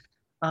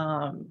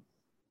 And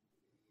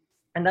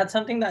that's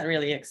something that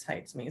really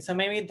excites me. So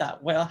maybe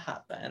that will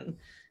happen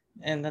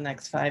in the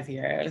next 5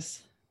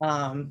 years.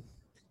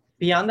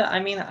 Beyond that, I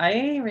mean,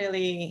 I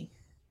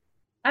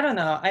don't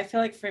know. I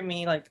feel like for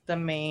me, like the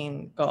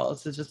main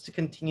goals is just to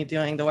continue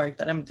doing the work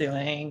that I'm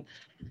doing,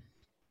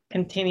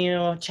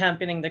 continue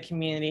championing the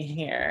community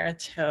here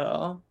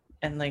too,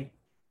 and like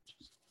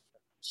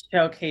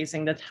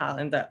showcasing the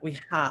talent that we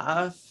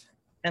have.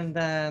 And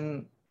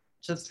then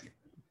just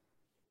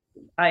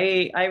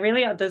I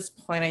really at this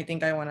point, I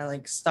think I want to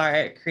like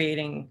start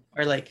creating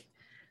or like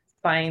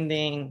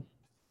finding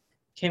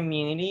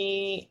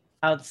community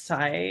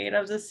outside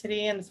of the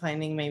city and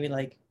finding maybe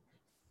like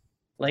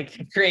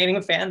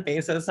creating fan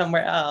bases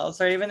somewhere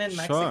else or even in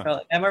Mexico. Sure.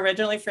 Like, I'm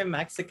originally from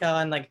Mexico,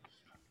 and like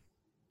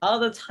all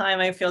the time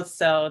I feel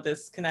so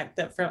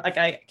disconnected from like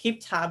I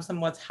keep tabs on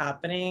what's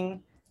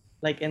happening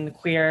like in the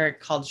queer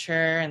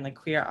culture and like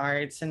queer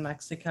arts in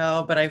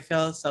Mexico, but I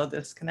feel so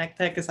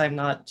disconnected because I'm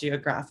not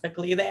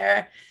geographically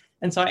there.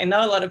 And so I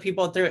know a lot of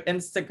people through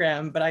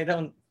Instagram, but I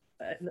don't,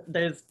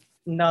 there's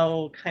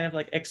no kind of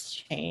like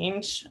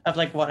exchange of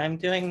like what I'm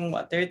doing and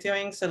what they're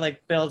doing. So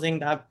like building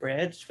that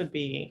bridge would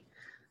be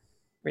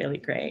really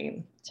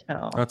great.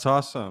 So That's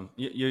awesome.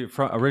 You're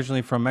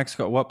originally from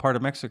Mexico. What part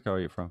of Mexico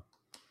are you from?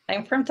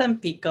 I'm from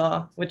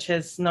Tampico, which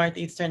is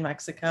northeastern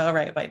Mexico,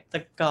 right by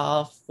the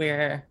Gulf.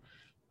 We're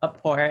a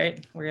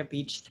port, we're a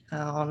beach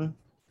town.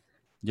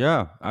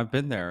 Yeah, I've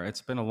been there.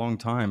 It's been a long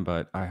time,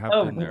 but I have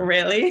been there. Oh,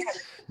 really?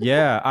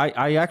 Yeah,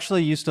 I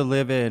actually used to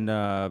live in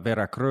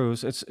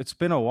Veracruz. It's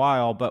been a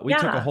while, but we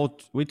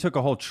took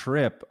a whole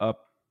trip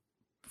up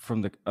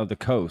from the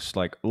coast,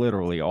 like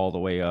literally all the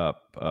way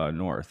up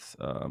north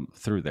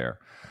through there.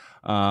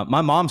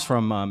 My mom's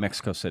from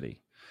Mexico City,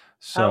 Oh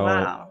so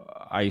wow.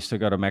 I used to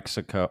go to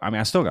Mexico. I mean,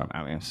 I still go.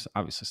 I mean,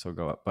 obviously still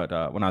go up,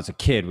 but when I was a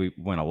kid, we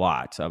went a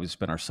lot. So I would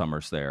spend our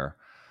summers there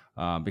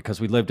because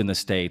we lived in the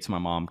States. My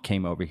mom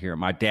came over here.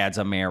 My dad's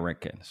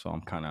American, so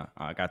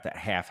I got that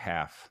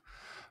half,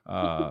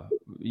 uh,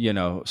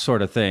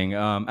 sort of thing.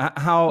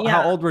 How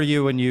Yeah, old were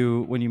you when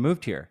you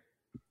moved here?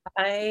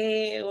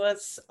 I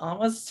was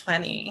almost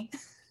 20.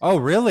 Oh,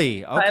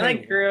 really? I Okay.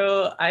 like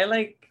grew,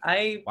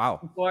 I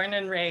Wow. born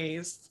and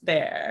raised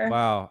there.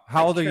 Wow. How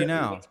Like old are you truly, me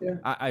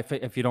now? too.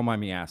 If you don't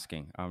mind me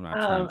asking, I'm not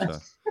trying Um,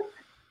 to.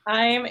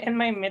 I'm in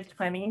my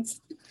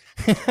mid-20s.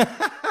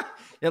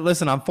 Yeah,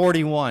 listen, I'm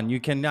 41. You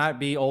cannot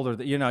be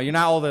older. You're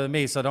not older than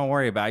me, so don't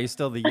worry about it. You're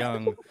still the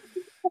young.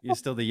 You're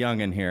still the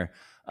young in here.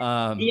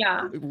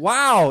 Yeah.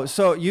 Wow.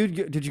 So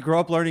did you grow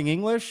up learning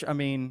English? I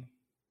mean,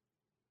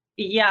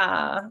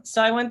 Yeah.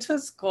 So I went to a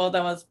school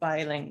that was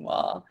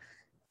bilingual.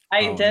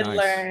 I oh, did nice.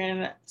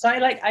 learn, so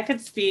I could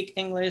speak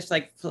English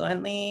like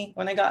fluently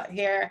when I got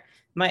here.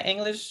 My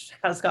English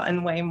has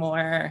gotten way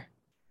more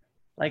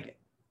like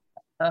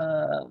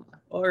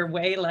or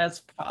way less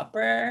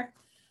proper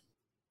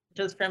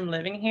just from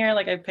living here.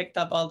 Like I picked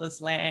up all the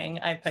slang.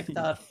 I picked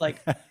up like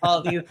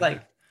all these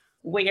like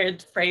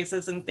weird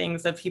phrases and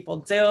things that people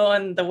do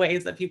and the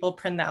ways that people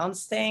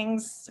pronounce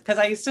things. Because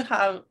I used to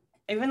have,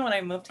 even when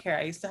I moved here,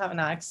 I used to have an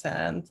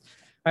accent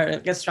or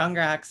like a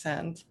stronger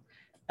accent.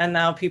 And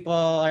now people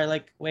are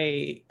like,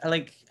 wait,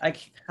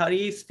 how do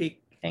you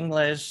speak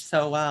English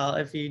so well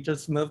if you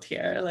just moved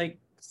here like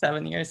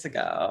 7 years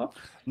ago?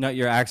 No,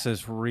 your accent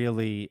is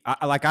really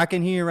like I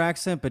can hear your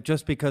accent, but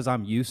just because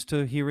I'm used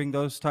to hearing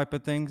those type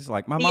of things,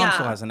 like my mom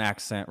still Yeah, has an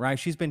accent, right?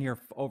 She's been here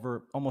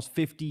over almost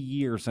 50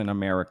 years in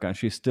America, and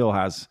she still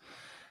has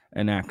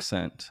an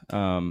accent,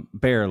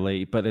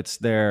 barely, but it's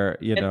there.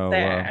 it's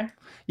there.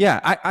 Yeah,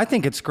 I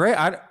think it's great.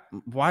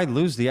 Why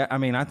lose I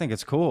mean, I think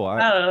it's cool.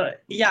 Oh,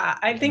 yeah.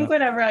 I You think know,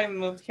 whenever I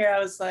moved here, I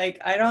was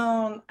like,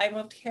 I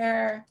moved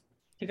here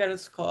to go to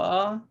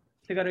school,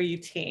 to go to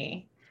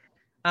UT.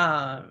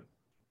 Um,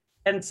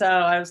 and so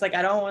I was like,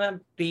 I don't want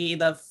to be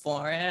the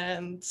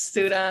foreign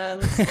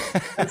student.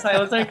 And so I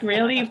was like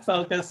really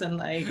focused and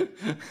like,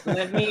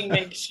 let me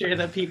make sure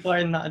that people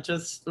are not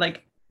just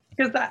like,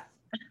 because that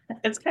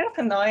it's kind of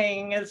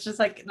annoying. It's just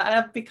like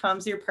that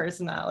becomes your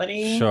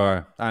personality.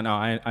 Sure, I know.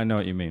 I know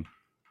what you mean.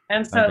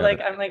 And I so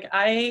get like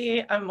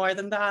it. I'm more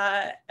than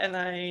that and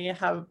I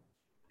have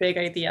big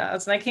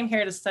ideas. And I came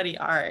here to study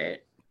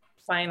art,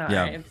 fine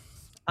Yeah, art.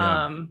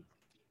 yeah. Um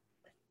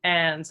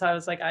and so I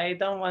was like, I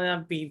don't want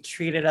to be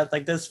treated as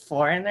like this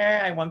foreigner.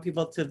 I want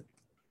people to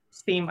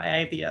see my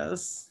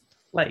ideas.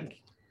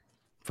 Like,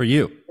 For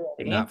you,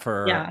 really.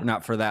 Yeah.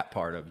 not for that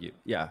part of you.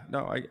 Yeah.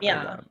 No,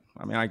 Yeah.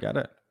 I mean, I get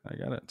it. I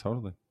get it.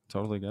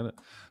 Totally get it.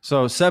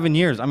 So 7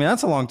 years. I mean,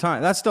 that's a long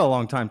time. That's still a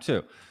long time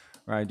too,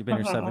 right? You've been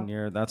here Mhm. 7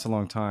 years. That's a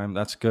long time.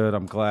 That's good.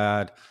 I'm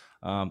glad.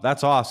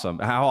 That's awesome.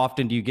 How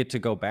often do you get to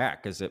go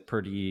back? Is it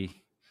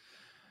pretty?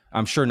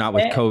 I'm sure not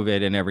with It,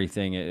 COVID and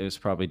everything. It was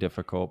probably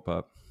difficult,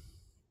 but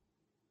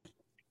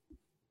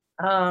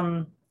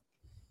um,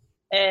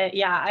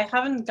 yeah, I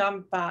haven't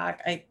gone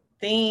back. I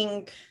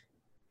think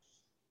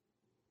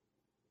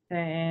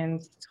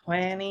since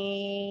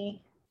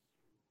 20,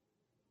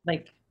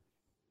 like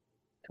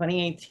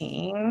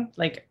 2018,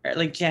 like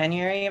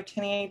January of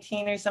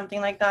 2018 or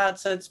something like that.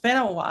 So it's been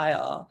a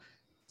while,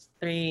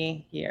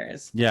 3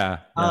 years. yeah,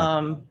 yeah.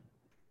 Um,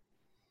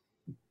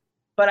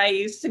 but I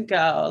used to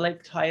go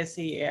like twice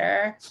a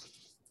year,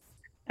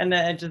 and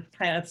then it just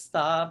kind of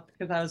stopped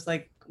because I was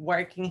like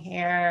working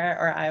here,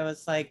 or I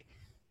was like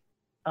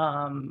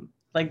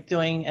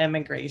doing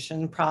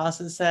immigration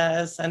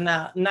processes, and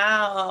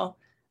now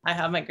I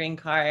have my green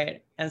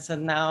card, and so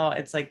now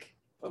it's like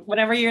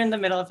whenever you're in the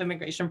middle of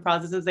immigration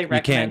processes, they You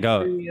can't recommend for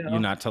go. You you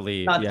not to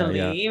leave. not to Yeah,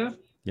 yeah, leave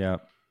yeah.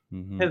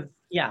 Hmm. because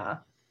yeah,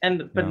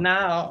 and but Yeah.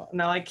 now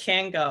I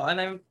can go,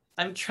 and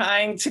I'm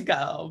trying to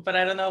go, but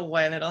I don't know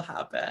when it'll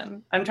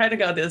happen. I'm trying to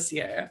go this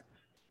year.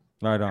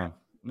 Right on.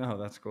 No,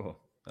 that's cool.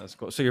 That's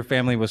cool. So your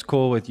family was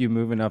cool with you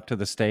moving up to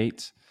the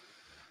States?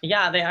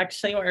 Yeah, they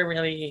actually were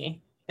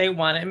really, they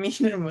wanted me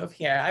to move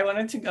here. I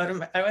wanted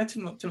to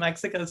move to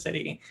Mexico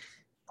City.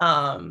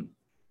 Um,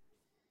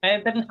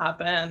 and it didn't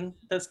happen.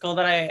 The school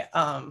that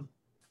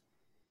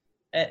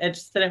it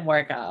just didn't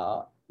work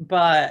out.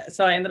 But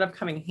so I ended up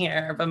coming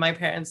here, but my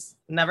parents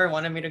never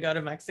wanted me to go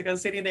to Mexico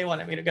City. They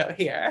wanted me to go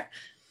here.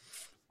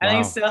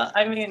 And Wow.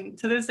 I mean,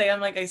 to this day, I'm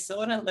like, I still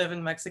want to live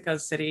in Mexico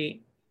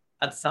City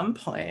at some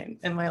point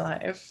in my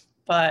life,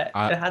 but it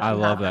I hasn't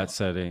love that happened.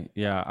 city.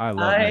 Yeah, I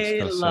love I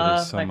Mexico City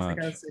love so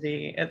Mexico much.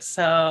 City. It's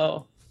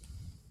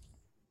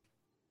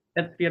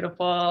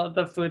beautiful.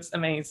 The food's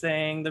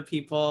amazing. The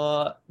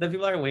people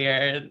are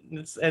weird.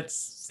 It's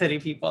city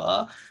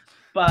people,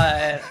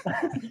 but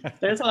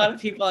there's a lot of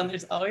people and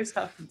there's always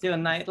stuff to do.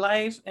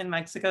 Nightlife in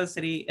Mexico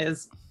City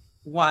is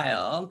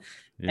wild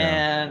Yeah.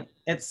 and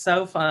it's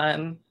so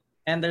fun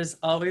and there's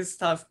always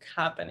stuff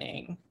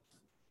happening.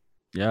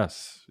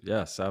 Yes.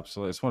 Yes,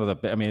 absolutely. It's one of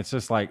I mean, it's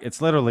just like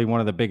it's literally one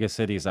of the biggest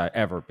cities I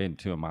ever been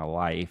to in my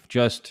life.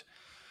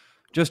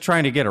 just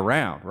trying to get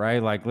around,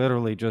 right? Like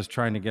literally just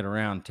trying to get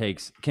around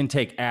can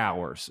take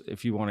hours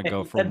if you want to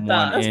go from It one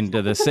does. end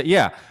of the city.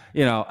 Yeah,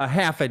 a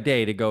half a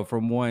day to go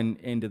from one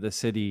end of the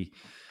city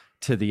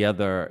to the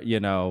other.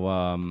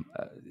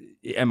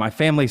 And my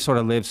family sort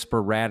of lives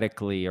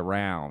sporadically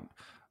around.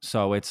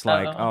 So it's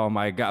like, Oh, oh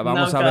my God, no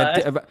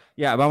good.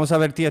 vamos a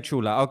ver Tia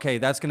Chula. Okay,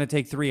 that's going to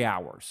take 3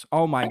 hours.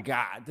 Oh my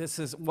God, this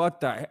is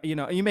what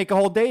you make a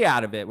whole day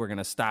out of it. We're going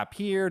to stop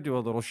here, do a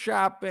little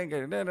shopping,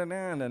 and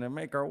then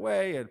make our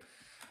way. And,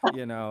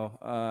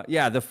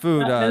 the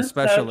food, That is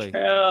so especially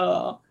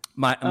true.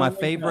 my Oh my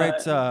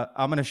favorite, God.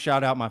 I'm going to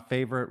shout out my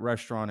favorite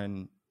restaurant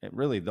in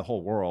really the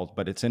whole world,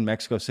 but it's in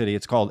Mexico City.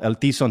 It's called El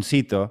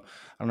Tizoncito.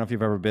 I don't know if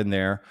you've ever been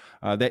there.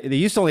 They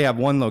used to only have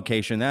one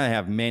location. Now they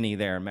have many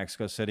there in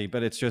Mexico City,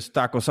 but it's just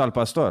tacos al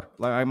pastor.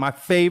 Like my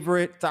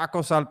favorite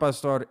tacos al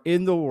pastor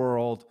in the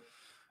world,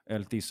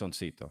 El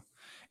Tizoncito. You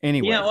know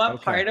Anyways, what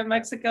okay. part of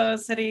Mexico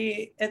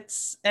City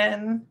it's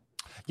in?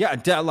 Yeah,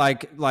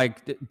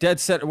 like dead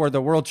set where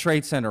the World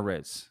Trade Center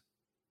is.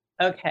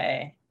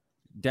 Okay.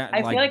 I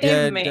feel Like like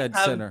I may dead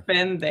have center.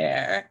 been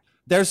there,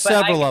 There's but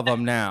several of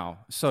them now,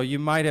 so you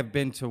might have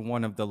been to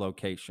one of the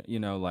location.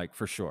 Like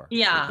for sure.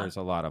 yeah. There's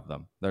a lot of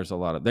them.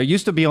 There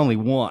used to be only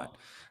one.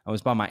 I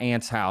was by my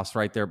aunt's house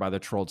right there by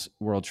the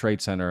World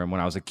Trade Center, and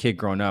when I was a kid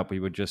growing up,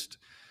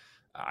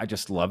 I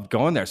just loved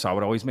going there. So I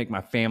would always make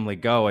my family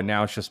go, and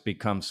now it's just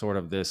become sort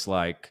of this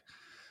like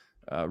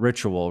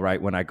ritual,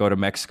 right? When I go to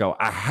Mexico,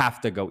 I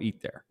have to go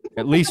eat there.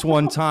 At least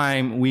one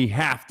time, we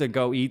have to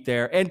go eat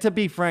there. And to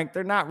be frank,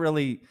 they're not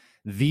really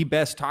the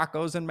best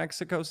tacos in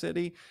Mexico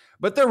City,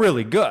 but they're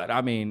really good.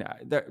 I mean,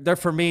 they're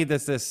for me.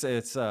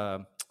 It's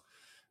a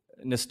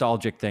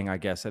nostalgic thing, I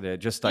guess. It is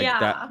just like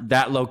Yeah.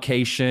 that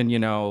location.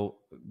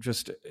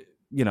 Just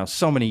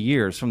so many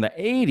years from the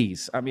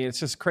 '80s. I mean, it's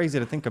just crazy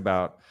to think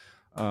about.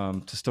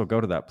 To still go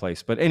to that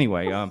place. But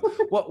anyway,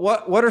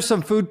 what are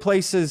some food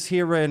places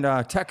here in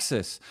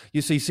Texas?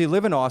 You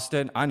live in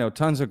Austin. I know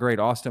tons of great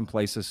Austin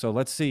places. So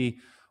let's see,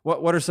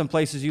 what are some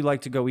places you like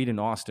to go eat in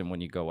Austin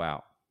when you go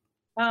out?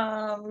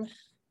 Um,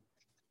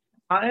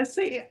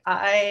 Honestly,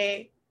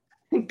 I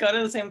go to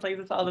the same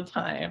places all the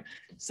time.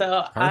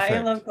 So I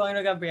Perfect. love going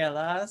to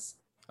Gabriela's.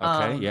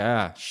 Okay, Um,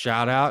 yeah.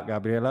 Shout out,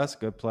 Gabriela's,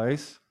 good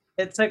place.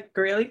 it's a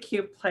really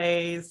cute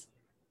place.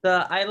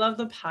 I love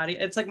the patio.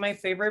 It's like my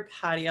favorite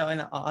patio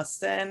in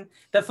Austin.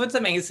 The food's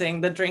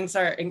amazing. The drinks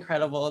are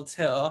incredible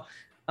too.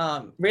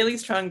 Really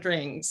strong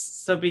drinks,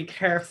 so be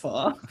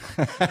careful.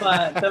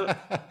 But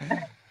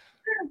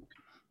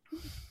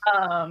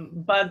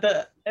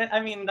the I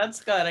mean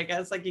that's good. I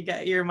guess like you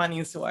get your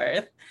money's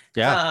worth.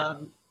 Yeah,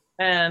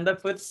 And the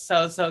food's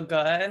so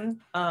good.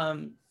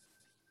 And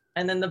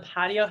then the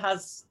patio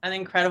has an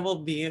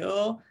incredible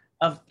view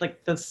of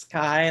like the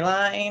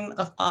skyline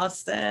of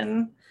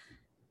Austin.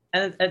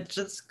 And it's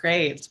just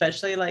great,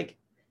 especially like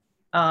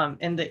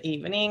in the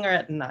evening or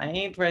at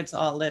night where it's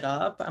all lit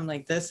up. I'm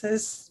like, this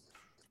is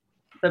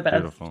the best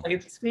beautiful.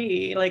 place to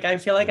be. Like I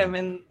feel like I'm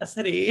in a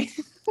city.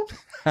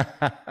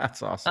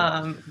 That's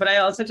awesome. But I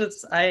also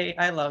just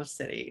I love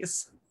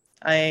cities.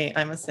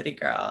 I'm a city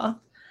girl.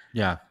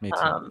 Yeah, me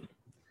too.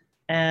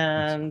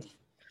 And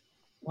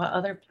what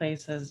other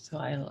places do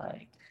I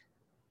like?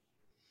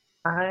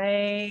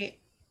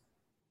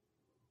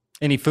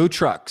 Any food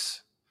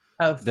trucks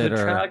Food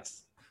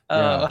trucks.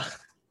 yeah. Oh,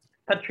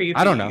 Patrizzi's.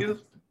 I don't know.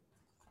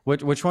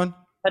 Which one?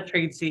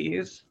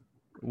 Patrizzi's.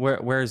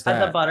 Where is At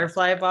the that?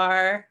 Butterfly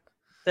Bar,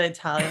 the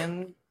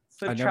Italian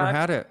food I truck. never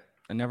had it.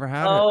 I never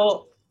had it.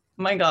 Oh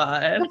my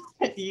God,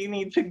 you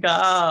need to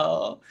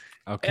go.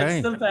 Okay.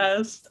 It's the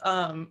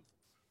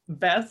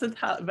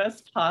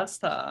best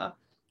pasta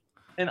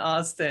in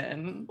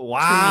Austin.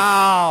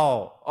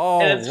 Wow.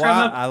 Oh, And it's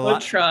wow. from a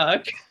food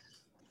truck.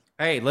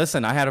 Hey,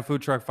 listen, I had a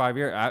food truck 5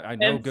 years. I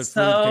know It's good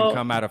food so can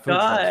come out of food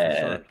trucks for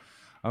sure. good.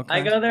 Okay.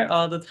 I go there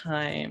all the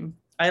time.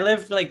 I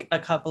live like a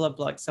couple of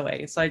blocks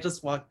away, so I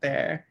just walk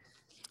there.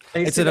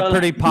 Is it a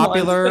pretty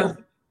popular?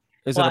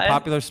 Is it a What?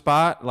 popular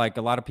spot? Like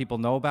a lot of people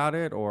know about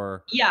it,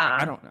 or Yeah.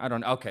 I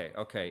don't.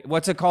 Okay.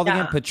 What's it called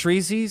again? Yeah.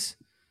 Patrizzi's.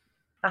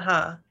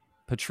 Uh-huh.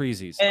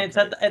 Patrizzi's. And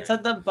Okay. it's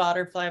at the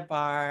Butterfly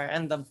Bar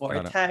and the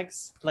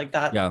Vortex, like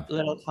that Yeah.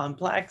 little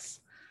complex.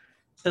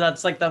 So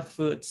that's like the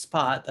food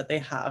spot that they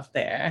have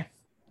there.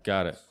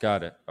 Got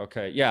it.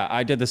 Okay. Yeah,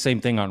 I did the same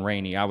thing on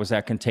Rainy. I was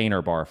at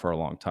Container Bar for a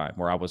long time,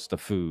 where I was the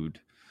food.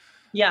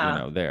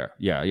 Yeah. There.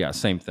 Yeah,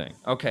 same thing.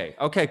 Okay,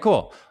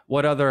 cool.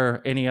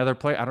 Any other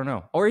place? I don't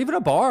know. Or even a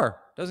bar.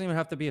 Doesn't even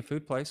have to be a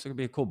food place. It could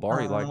be a cool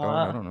bar you like going.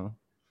 I don't know.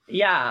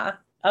 Yeah.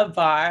 A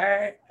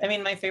bar. I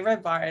mean, my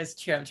favorite bar is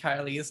Cheer Up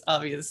Charlie's,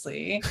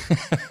 obviously.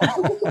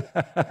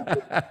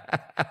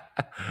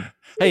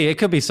 Hey, it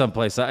could be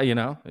someplace, What's I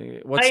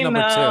number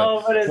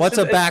know, two? but What's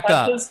a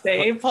backup? It's such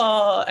a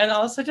staple. And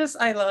also just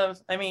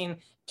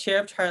Cheer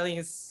Up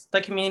Charlie's,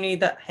 the community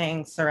that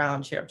hangs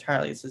around Cheer Up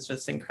Charlie's is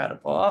just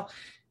incredible.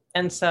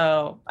 And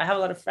so I have a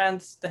lot of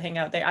friends to hang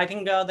out there. I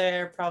can go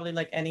there probably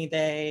like any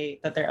day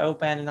that they're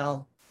open and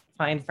I'll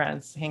find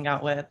friends to hang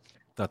out with.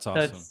 That's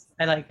awesome.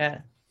 I like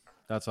it.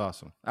 That's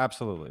awesome.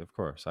 Absolutely. Of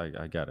course. I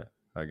get it.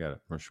 I get it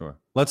for sure.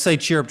 Let's say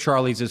Cheer Up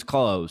Charlie's is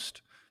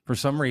closed for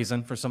some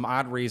reason, for some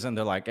odd reason.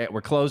 They're like, hey,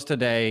 we're closed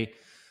today.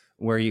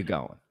 Where are you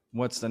going?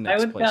 What's the I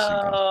next would place you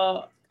go?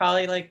 go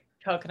probably like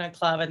Coconut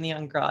Club and the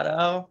Young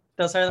Grotto.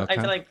 Those are I Okay.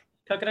 feel like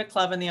Coconut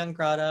Club and the Young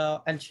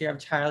Grotto and Cheer Up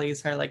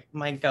Charlie's are like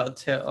my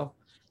go-to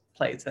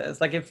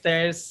places. Like if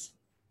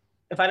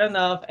I don't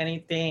know if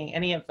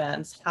any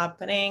events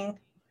happening,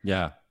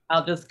 Yeah.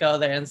 I'll just go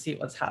there and see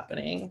what's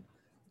happening.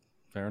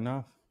 Fair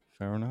enough.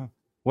 Fair enough.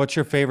 What's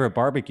your favorite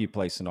barbecue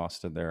place in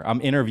Austin there?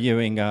 I'm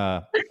interviewing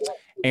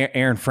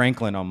Aaron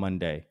Franklin on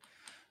Monday.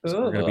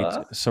 So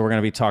we're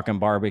gonna be talking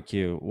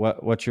barbecue.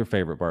 What's your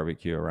favorite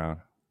barbecue around?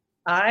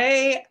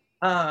 I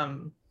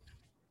don't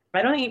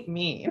eat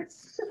meat.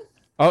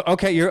 Oh,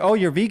 okay.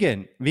 You're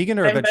vegan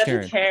or I'm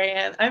vegetarian?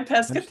 vegetarian. I'm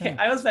pescatarian.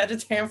 I was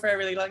vegetarian for a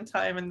really long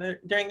time, and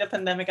during the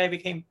pandemic, I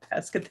became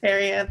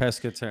pescatarian.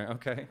 Pescatarian.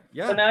 Okay.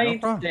 Yeah. So now I No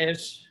eat problem.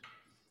 fish.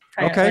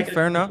 Okay. Like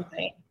Fair enough.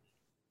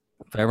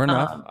 Fair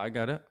enough. I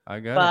got it.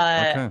 But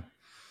Okay.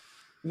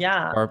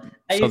 yeah,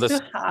 I So used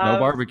to have no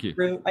barbecue.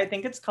 I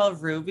think it's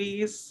called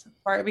Ruby's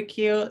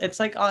Barbecue. It's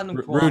like on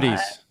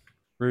Rudy's.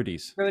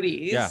 Rudy's.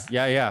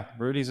 Yeah.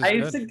 Rudy's is I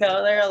used good. to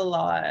go there a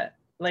lot.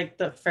 Like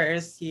the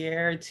first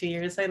year or 2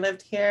 years I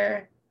lived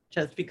here,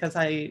 just because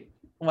I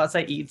was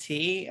at ET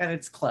and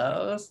it's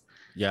closed.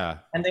 Yeah.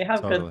 And they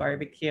have totally. good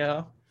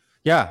barbecue.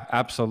 Yeah,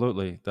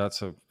 absolutely.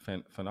 That's a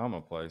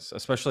phenomenal place,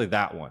 especially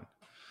that one.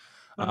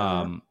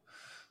 Mm-hmm.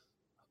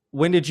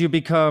 When did you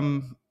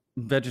become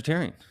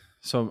vegetarian?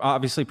 So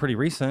obviously pretty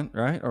recent,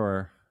 right?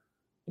 Or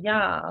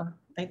Yeah,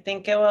 I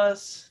think it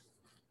was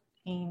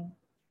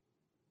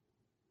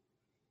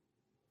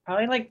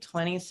probably like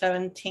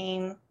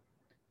 2017.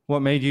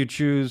 what made you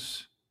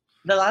choose?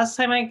 The last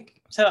time I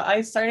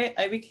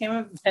became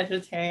a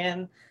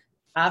vegetarian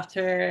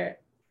after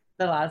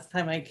the last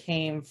time I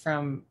came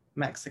from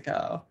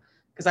Mexico,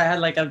 because I had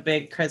like a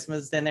big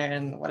Christmas dinner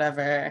and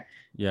whatever.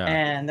 Yeah.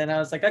 And then I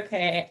was like,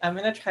 okay, I'm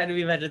gonna try to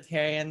be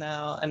vegetarian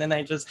now. And then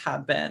I just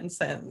have been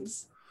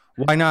since.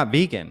 Why not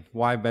vegan?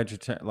 Why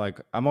vegetarian? Like,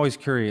 I'm always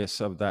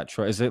curious of that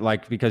choice. Is it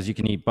like because you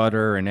can eat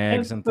butter and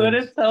eggs and Food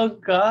things? is so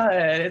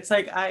good. It's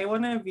like I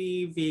want to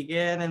be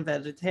vegan and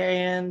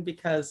vegetarian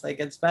because like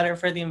it's better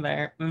for the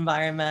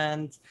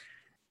environment.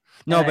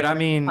 No, but I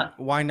mean,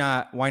 why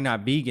not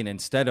vegan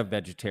instead of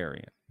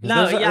vegetarian?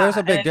 No, there's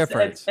a big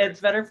difference. It's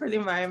better for the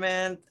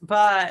environment,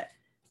 but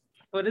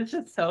food is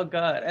just so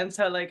good. And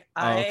so like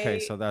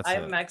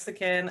I'm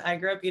Mexican. I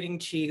grew up eating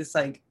cheese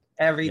like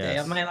every day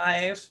of my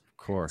life.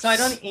 Of course. So I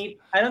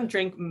don't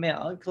drink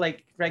milk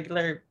like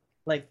regular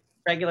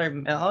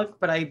milk,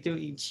 but I do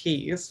eat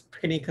cheese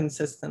pretty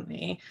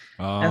consistently.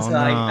 Oh, and so no.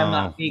 I'm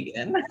not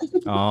vegan.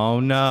 Oh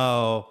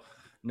no.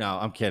 No,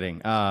 I'm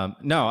kidding.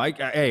 No,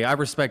 I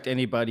respect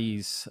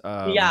anybody's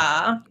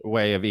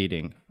way of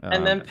eating.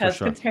 And then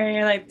pescatarian,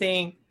 sure. I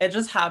think it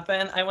just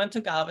happened. I went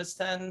to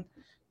Galveston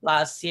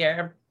last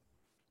year.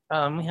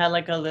 We had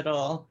like a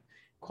little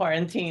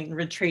quarantine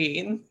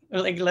retreat.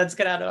 Like, let's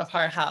get out of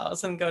our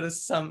house and go to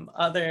some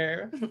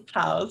other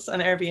house, an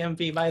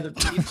Airbnb by the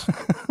beach.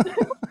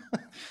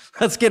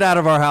 Let's get out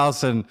of our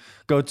house and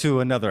go to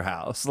another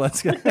house.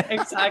 Let's get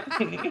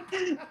exactly.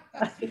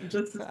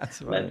 That's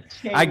funny.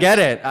 I get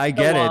it.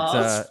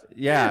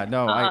 Yeah,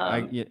 no,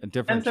 I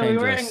different. And so we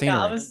were in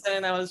Galveston,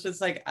 and I was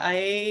just like,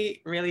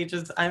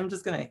 I'm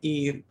just gonna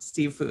eat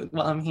seafood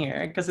while I'm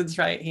here because it's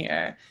right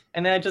here.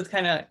 And then I just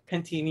kind of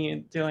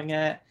continued doing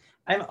it.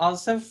 I'm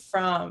also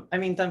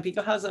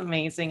Tampico has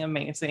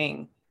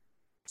amazing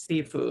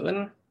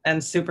seafood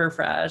and super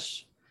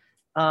fresh.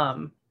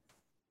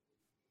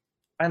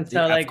 And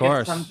so like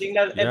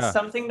it's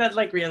something that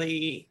like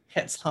really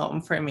hits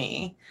home for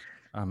me.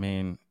 I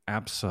mean,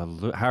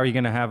 absolutely. How are you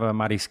gonna have a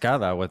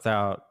mariscada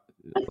without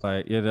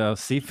like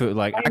seafood?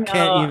 Like I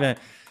can't even.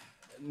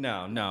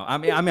 No. I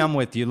mean, I'm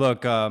with you.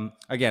 Look,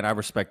 again, I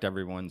respect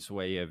everyone's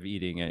way of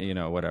eating it.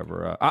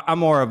 Whatever. I'm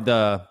more of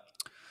the.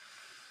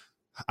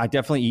 I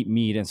definitely eat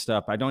meat and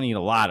stuff. I don't eat a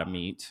lot of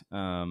meat.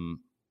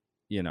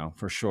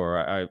 For sure.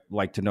 I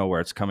like to know where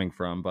it's coming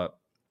from, but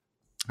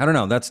I don't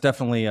know. That's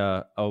definitely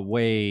a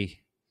way.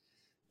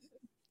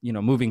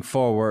 Moving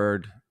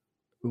forward,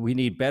 we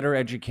need better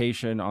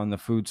education on the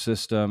food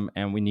system,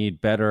 and we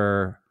need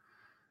better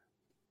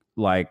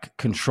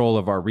control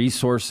of our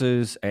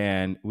resources,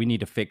 and we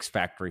need to fix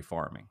factory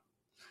farming.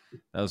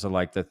 Those are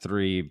like the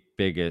three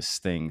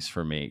biggest things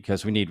for me,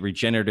 because we need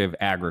regenerative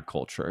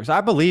agriculture. So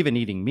I believe in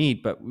eating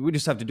meat, but we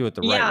just have to do it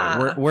the right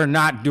way. We're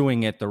not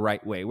doing it the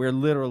right way. We're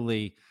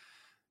literally,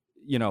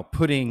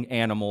 putting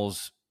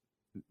animals,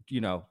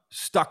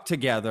 stuck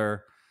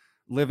together,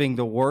 living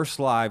the worst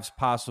lives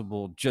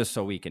possible just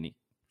so we can eat.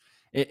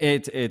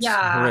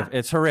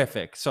 It's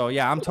horrific. So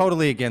yeah, I'm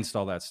totally against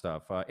all that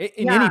stuff.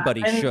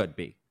 Anybody should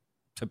be,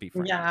 to be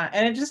frank. Yeah,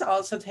 and it just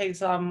also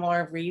takes on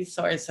more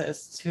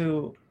resources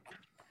to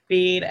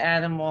feed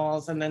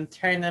animals and then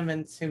turn them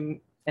into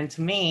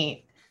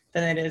meat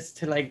than it is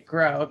to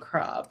grow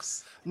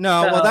crops.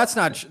 No, well,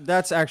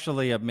 that's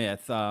actually a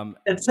myth.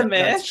 It's a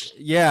myth.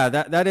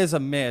 That is a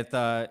myth.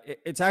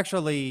 It's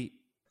actually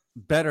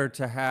better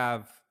to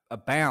have a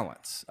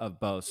balance of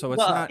both. So it's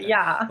Well, not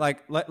yeah.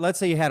 like, let's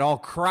say you had all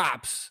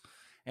crops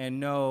and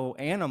no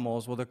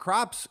animals. Well, the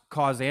crops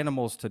cause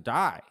animals to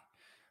die.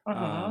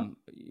 Hmm.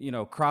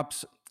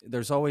 Crops,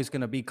 there's always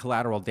going to be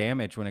collateral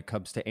damage when it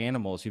comes to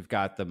animals. You've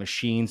got the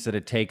machines that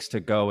it takes to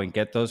go and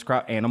get those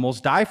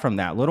animals die from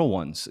that. Little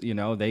ones,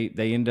 they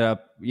end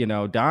up,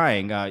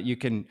 dying. You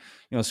can,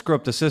 screw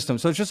up the system.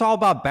 So it's just all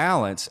about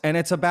balance. And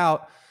it's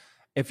about,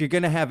 if you're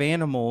going to have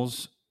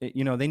animals,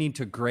 they need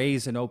to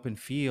graze an open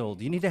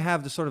field. You need to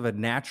have the sort of a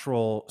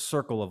natural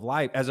circle of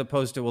life, as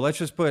opposed to, well, let's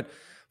just put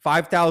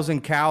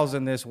 5,000 cows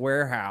in this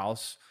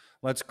warehouse.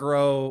 Let's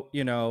grow,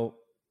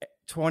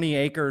 20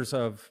 acres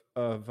of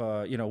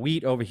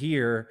wheat over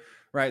here,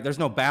 right? There's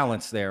no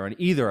balance there in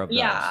either of those.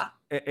 Yeah.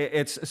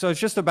 It's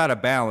just about a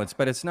balance,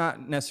 but it's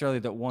not necessarily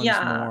that one's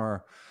Yeah.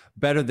 more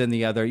better than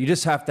the other. You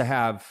just have to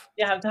have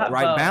You have to the have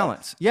right both.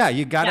 balance. Yeah,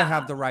 you got to Yeah.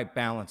 have the right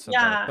balance of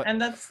Yeah. both. But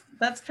And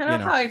that's kind of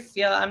how I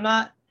feel. I'm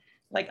not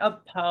like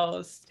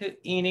opposed to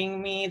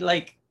eating meat.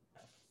 Like,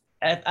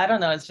 I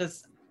don't know.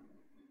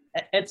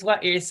 It's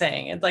what you're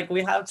saying. It's like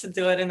we have to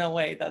do it in a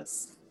way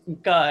that's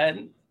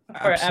good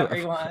for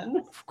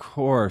everyone. Of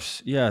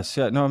course. Yes.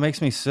 Yeah. No, it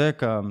makes me sick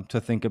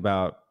to think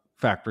about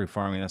factory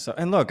farming and stuff.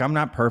 And look, I'm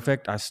not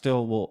perfect. I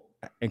still will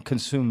and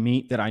consume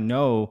meat that I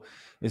know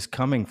is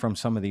coming from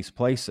some of these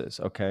places.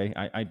 Okay.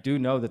 I do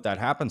know that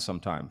happens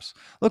sometimes.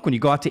 Look, when you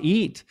go out to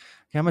eat,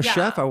 I'm a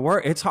chef. I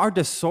work. It's hard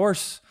to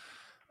source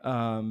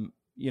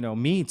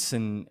meats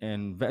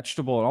and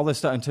vegetable and all this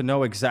stuff, and to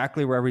know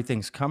exactly where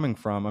everything's coming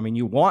from. I mean,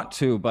 you want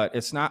to, but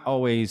it's not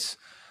always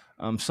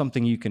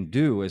something you can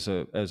do as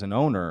an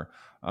owner.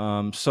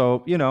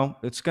 So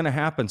it's going to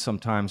happen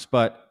sometimes.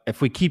 But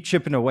if we keep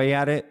chipping away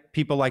at it,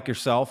 people like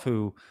yourself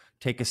who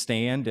take a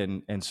stand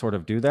and sort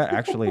of do that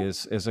actually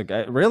is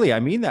really, I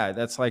mean that.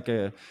 That's like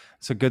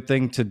it's a good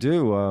thing to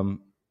do.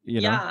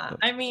 Yeah,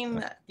 I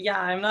mean,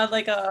 I'm not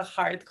like a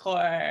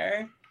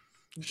hardcore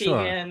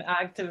vegan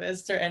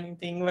activist or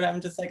anything, but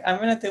I'm just like, I'm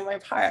gonna do my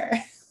part.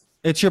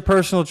 It's your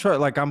personal choice.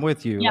 Like, I'm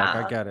with you. Yeah.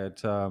 Like, I get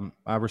it.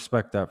 I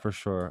respect that for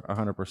sure.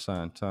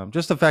 100%.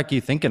 Just the fact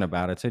you thinking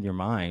about it's in your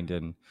mind,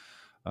 and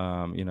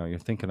you're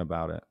thinking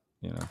about it,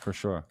 for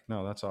sure.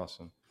 No, that's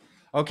awesome.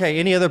 Okay.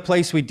 Any other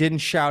place we didn't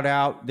shout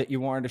out that you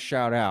wanted to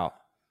shout out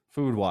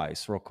food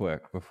wise real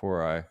quick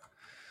before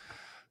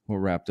we'll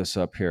wrap this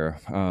up here?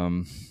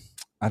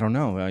 I don't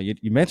know.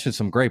 You mentioned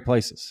some great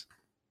places.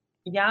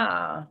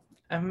 Yeah,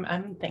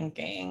 I'm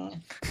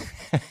thinking.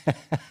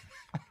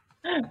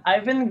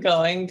 I've been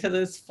going to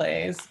this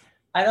place.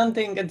 I don't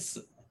think it's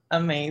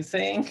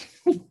amazing,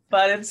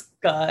 but it's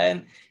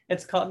good.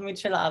 It's called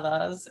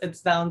Micheladas.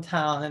 It's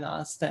downtown in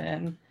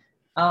Austin.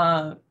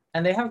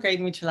 And they have great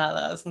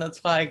micheladas, and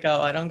that's why I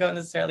go. I don't go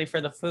necessarily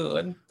for the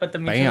food, but the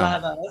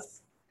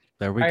micheladas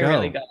there we are go.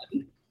 really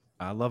good.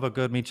 I love a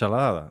good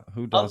michelada.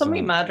 Who doesn't? Also,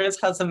 mi madres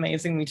has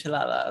amazing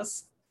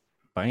micheladas.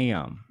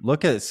 Bam.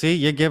 Look at, see,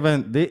 you're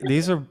giving,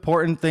 these are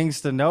important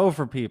things to know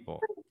for people.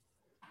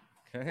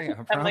 Okay.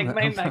 I'm like,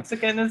 my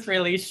Mexican is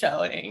really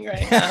showing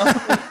right now.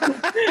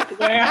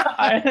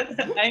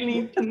 I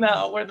need to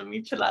know where the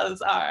micheladas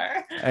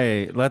are.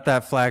 Hey, let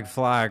that flag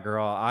fly,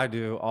 girl. I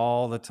do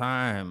all the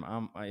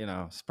time.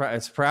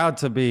 It's proud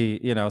to be,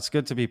 it's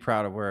good to be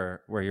proud of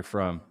where you're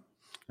from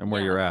and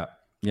where you're at.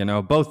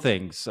 Both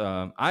things.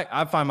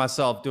 I find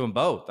myself doing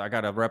both. I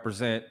got to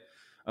represent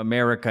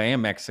America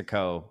and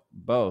Mexico,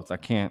 both. I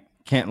can't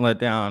let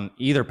down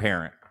either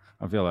parent,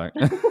 I feel like.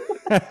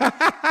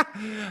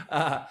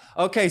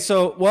 Okay,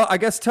 so, well, I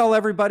guess tell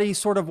everybody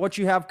sort of what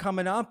you have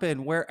coming up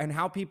and where and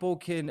how people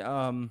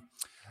can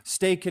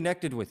stay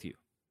connected with you.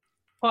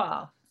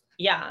 Well,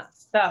 yeah.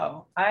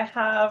 So I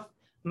have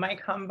my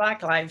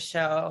comeback live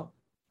show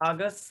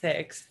August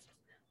 6th,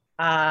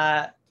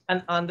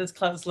 an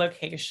undisclosed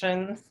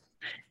location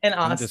in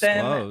Austin.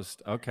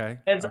 Undisclosed. Okay.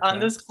 It's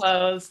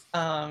undisclosed.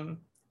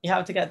 You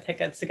have to get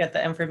tickets to get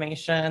the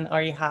information,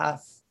 or you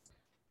have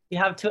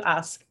to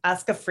ask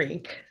a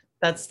freak.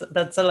 That's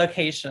a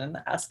location.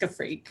 Ask a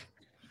freak.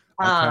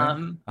 Okay.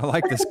 I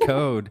like this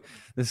code.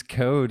 This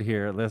code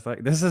here.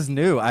 This is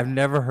new. I've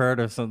never heard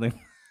of something.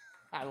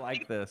 I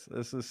like this.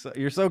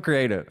 You're so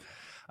creative.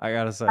 I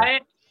gotta say.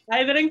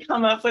 I didn't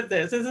come up with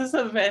this. This is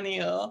a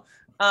venue,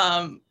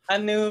 a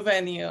new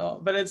venue,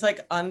 but it's like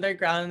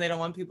underground, and they don't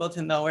want people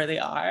to know where they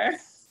are.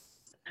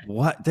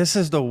 What? This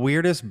is the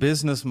weirdest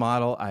business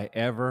model I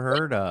ever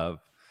heard of.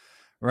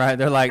 Right.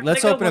 They're like,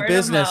 let's open a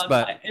business,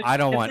 but I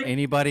don't want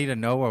anybody to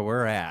know where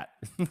we're at.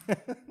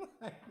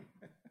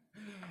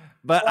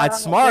 But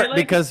it's smart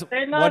because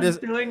what is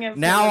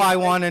now I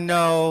want to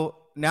know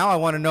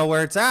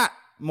where it's at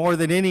more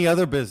than any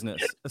other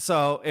business.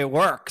 So it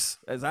works.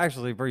 It's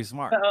actually pretty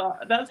smart. So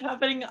that's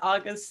happening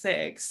August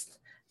 6th.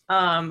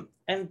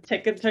 And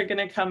tickets are going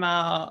to come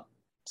out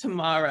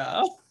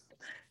tomorrow.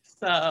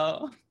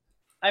 So,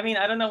 I mean,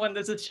 I don't know when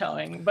this is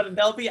showing, but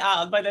they'll be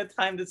out by the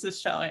time this is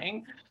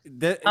showing.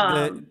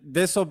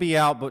 This will be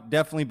out, but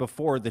definitely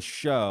before the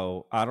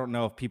show. I don't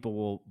know if people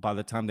will, by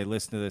the time they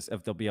listen to this,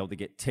 if they'll be able to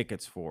get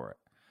tickets for it.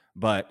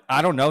 But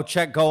I don't know.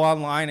 Go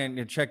online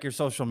and check your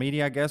social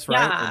media, I guess, right?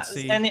 Yeah, And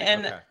see.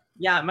 and Okay.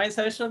 yeah, my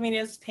social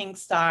media is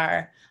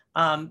Pinkstar,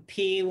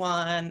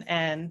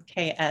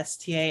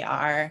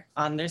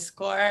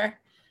 P1nkstar_.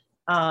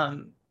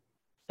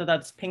 So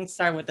that's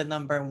Pinkstar with the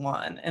number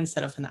 1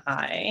 instead of an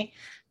I.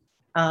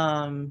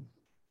 And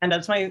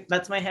that's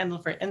my handle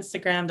for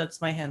Instagram.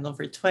 That's my handle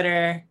for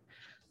Twitter.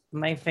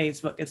 My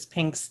Facebook is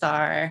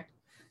Pinkstar.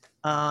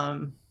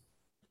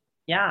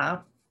 Yeah,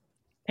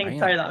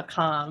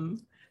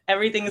 Pinkstar.com.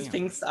 Everything is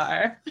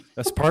Pinkstar.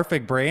 That's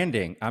perfect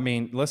branding. I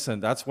mean, listen,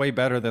 that's way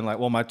better than like,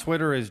 well, my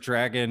Twitter is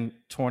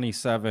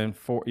Dragon27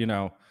 for,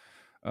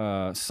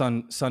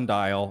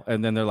 sundial.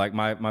 And then they're like,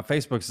 my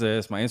Facebook's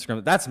this, my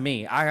Instagram. That's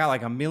me. I got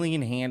like a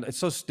million handles. It's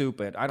so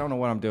stupid. I don't know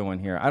what I'm doing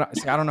here. I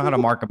don't know how to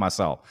market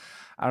myself.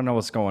 I don't know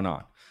what's going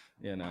on.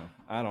 I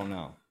don't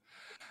know.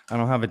 I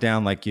don't have it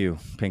down like you,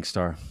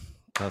 Pinkstar.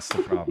 That's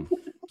the problem.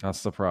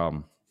 That's the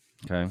problem.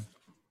 Okay.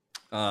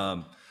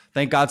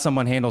 Thank God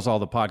someone handles all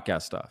the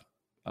podcast stuff.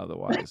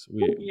 Otherwise,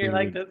 we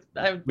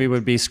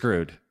would be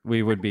screwed.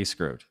 We would be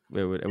screwed.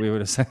 We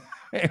would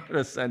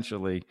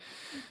essentially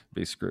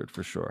be screwed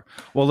for sure.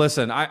 Well,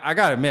 listen, I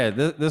gotta admit,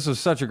 this was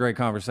such a great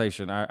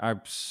conversation. I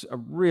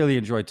really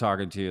enjoyed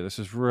talking to you. This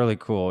is really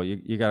cool.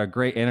 You got a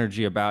great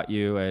energy about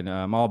you, and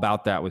I'm all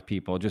about that with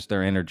people, just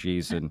their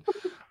energies. And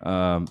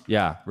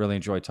really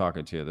enjoyed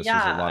talking to you. This was a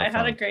lot of fun. I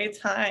had a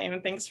great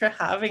time. Thanks for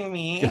having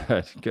me.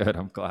 Good.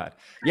 I'm glad.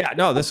 Yeah,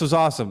 no, this was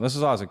awesome.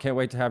 Can't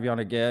wait to have you on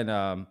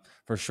again,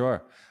 for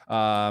sure.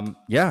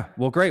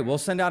 Well, great. We'll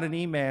send out an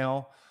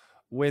email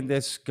when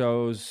this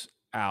goes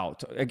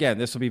out. Again,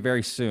 this will be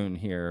very soon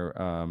here,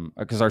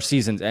 because our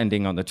season's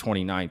ending on the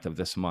 29th of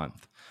this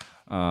month.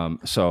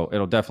 So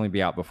it'll definitely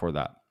be out before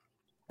that.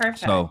 Perfect.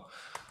 So,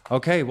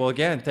 okay. Well,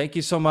 again, thank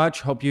you so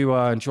much. Hope you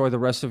enjoy the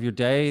rest of your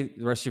day,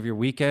 the rest of your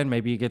weekend.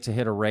 Maybe you get to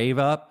hit a rave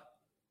up.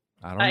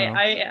 I don't know.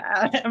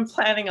 I am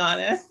planning on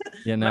it.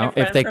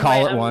 If they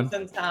call it one.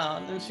 In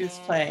town and she's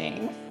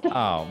playing.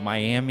 Oh,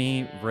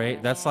 Miami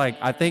rave. That's like,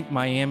 I think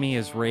Miami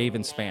is rave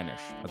in Spanish.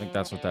 I think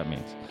that's what that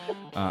means.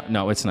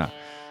 No, it's not.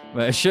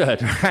 But it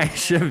should, right? It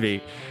should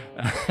be.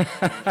 All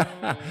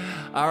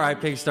right,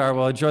 Pinkstar.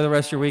 Well, enjoy the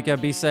rest of your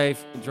weekend. Be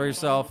safe. Enjoy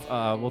yourself.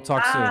 We'll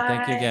talk soon.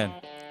 Thank you again.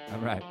 All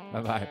right.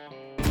 Bye-bye.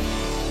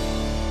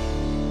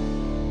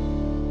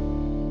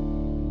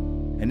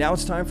 And now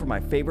it's time for my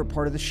favorite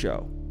part of the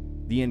show,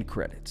 the end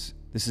credits.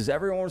 This is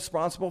everyone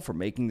responsible for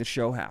making the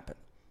show happen.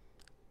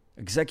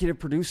 Executive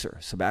producer,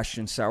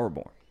 Sebastian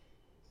Sauerborn.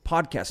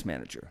 Podcast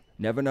manager,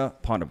 Nevena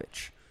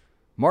Ponovich.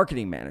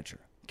 Marketing manager,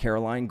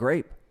 Caroline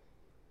Grape.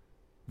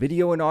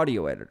 Video and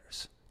audio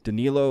editors,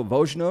 Danilo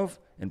Vojnov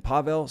and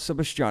Pavel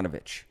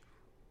Sebastianovich.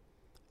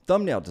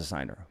 Thumbnail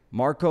designer,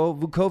 Marko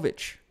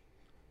Vukovic.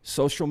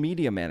 Social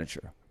media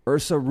manager,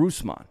 Ursa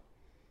Rusman.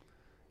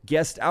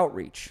 Guest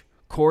outreach,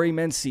 Corey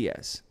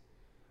Menciez.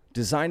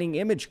 Designing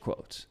image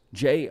quotes,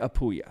 Jay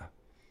Apuya.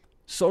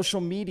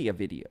 Social media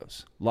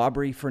videos,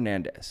 Labri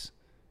Fernandez.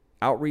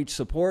 Outreach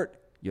support,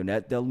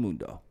 Yonet Del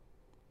Mundo.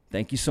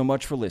 Thank you so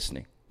much for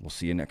listening. We'll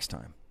see you next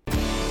time.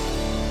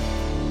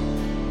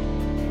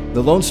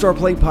 The Lone Star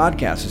Plate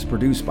podcast is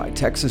produced by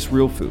Texas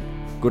Real Food.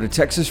 Go to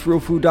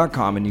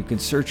texasrealfood.com and you can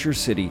search your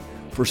city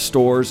for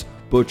stores,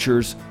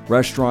 butchers,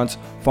 restaurants,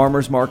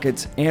 farmers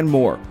markets, and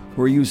more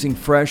who are using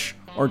fresh,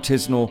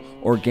 artisanal,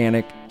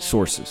 organic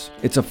sources.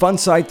 It's a fun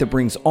site that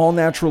brings all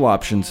natural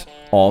options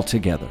all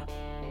together.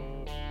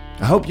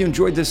 I hope you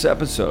enjoyed this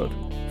episode.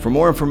 For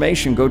more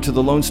information, go to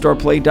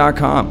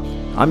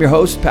thelonestarplate.com. I'm your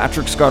host,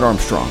 Patrick Scott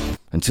Armstrong.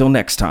 Until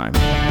next time.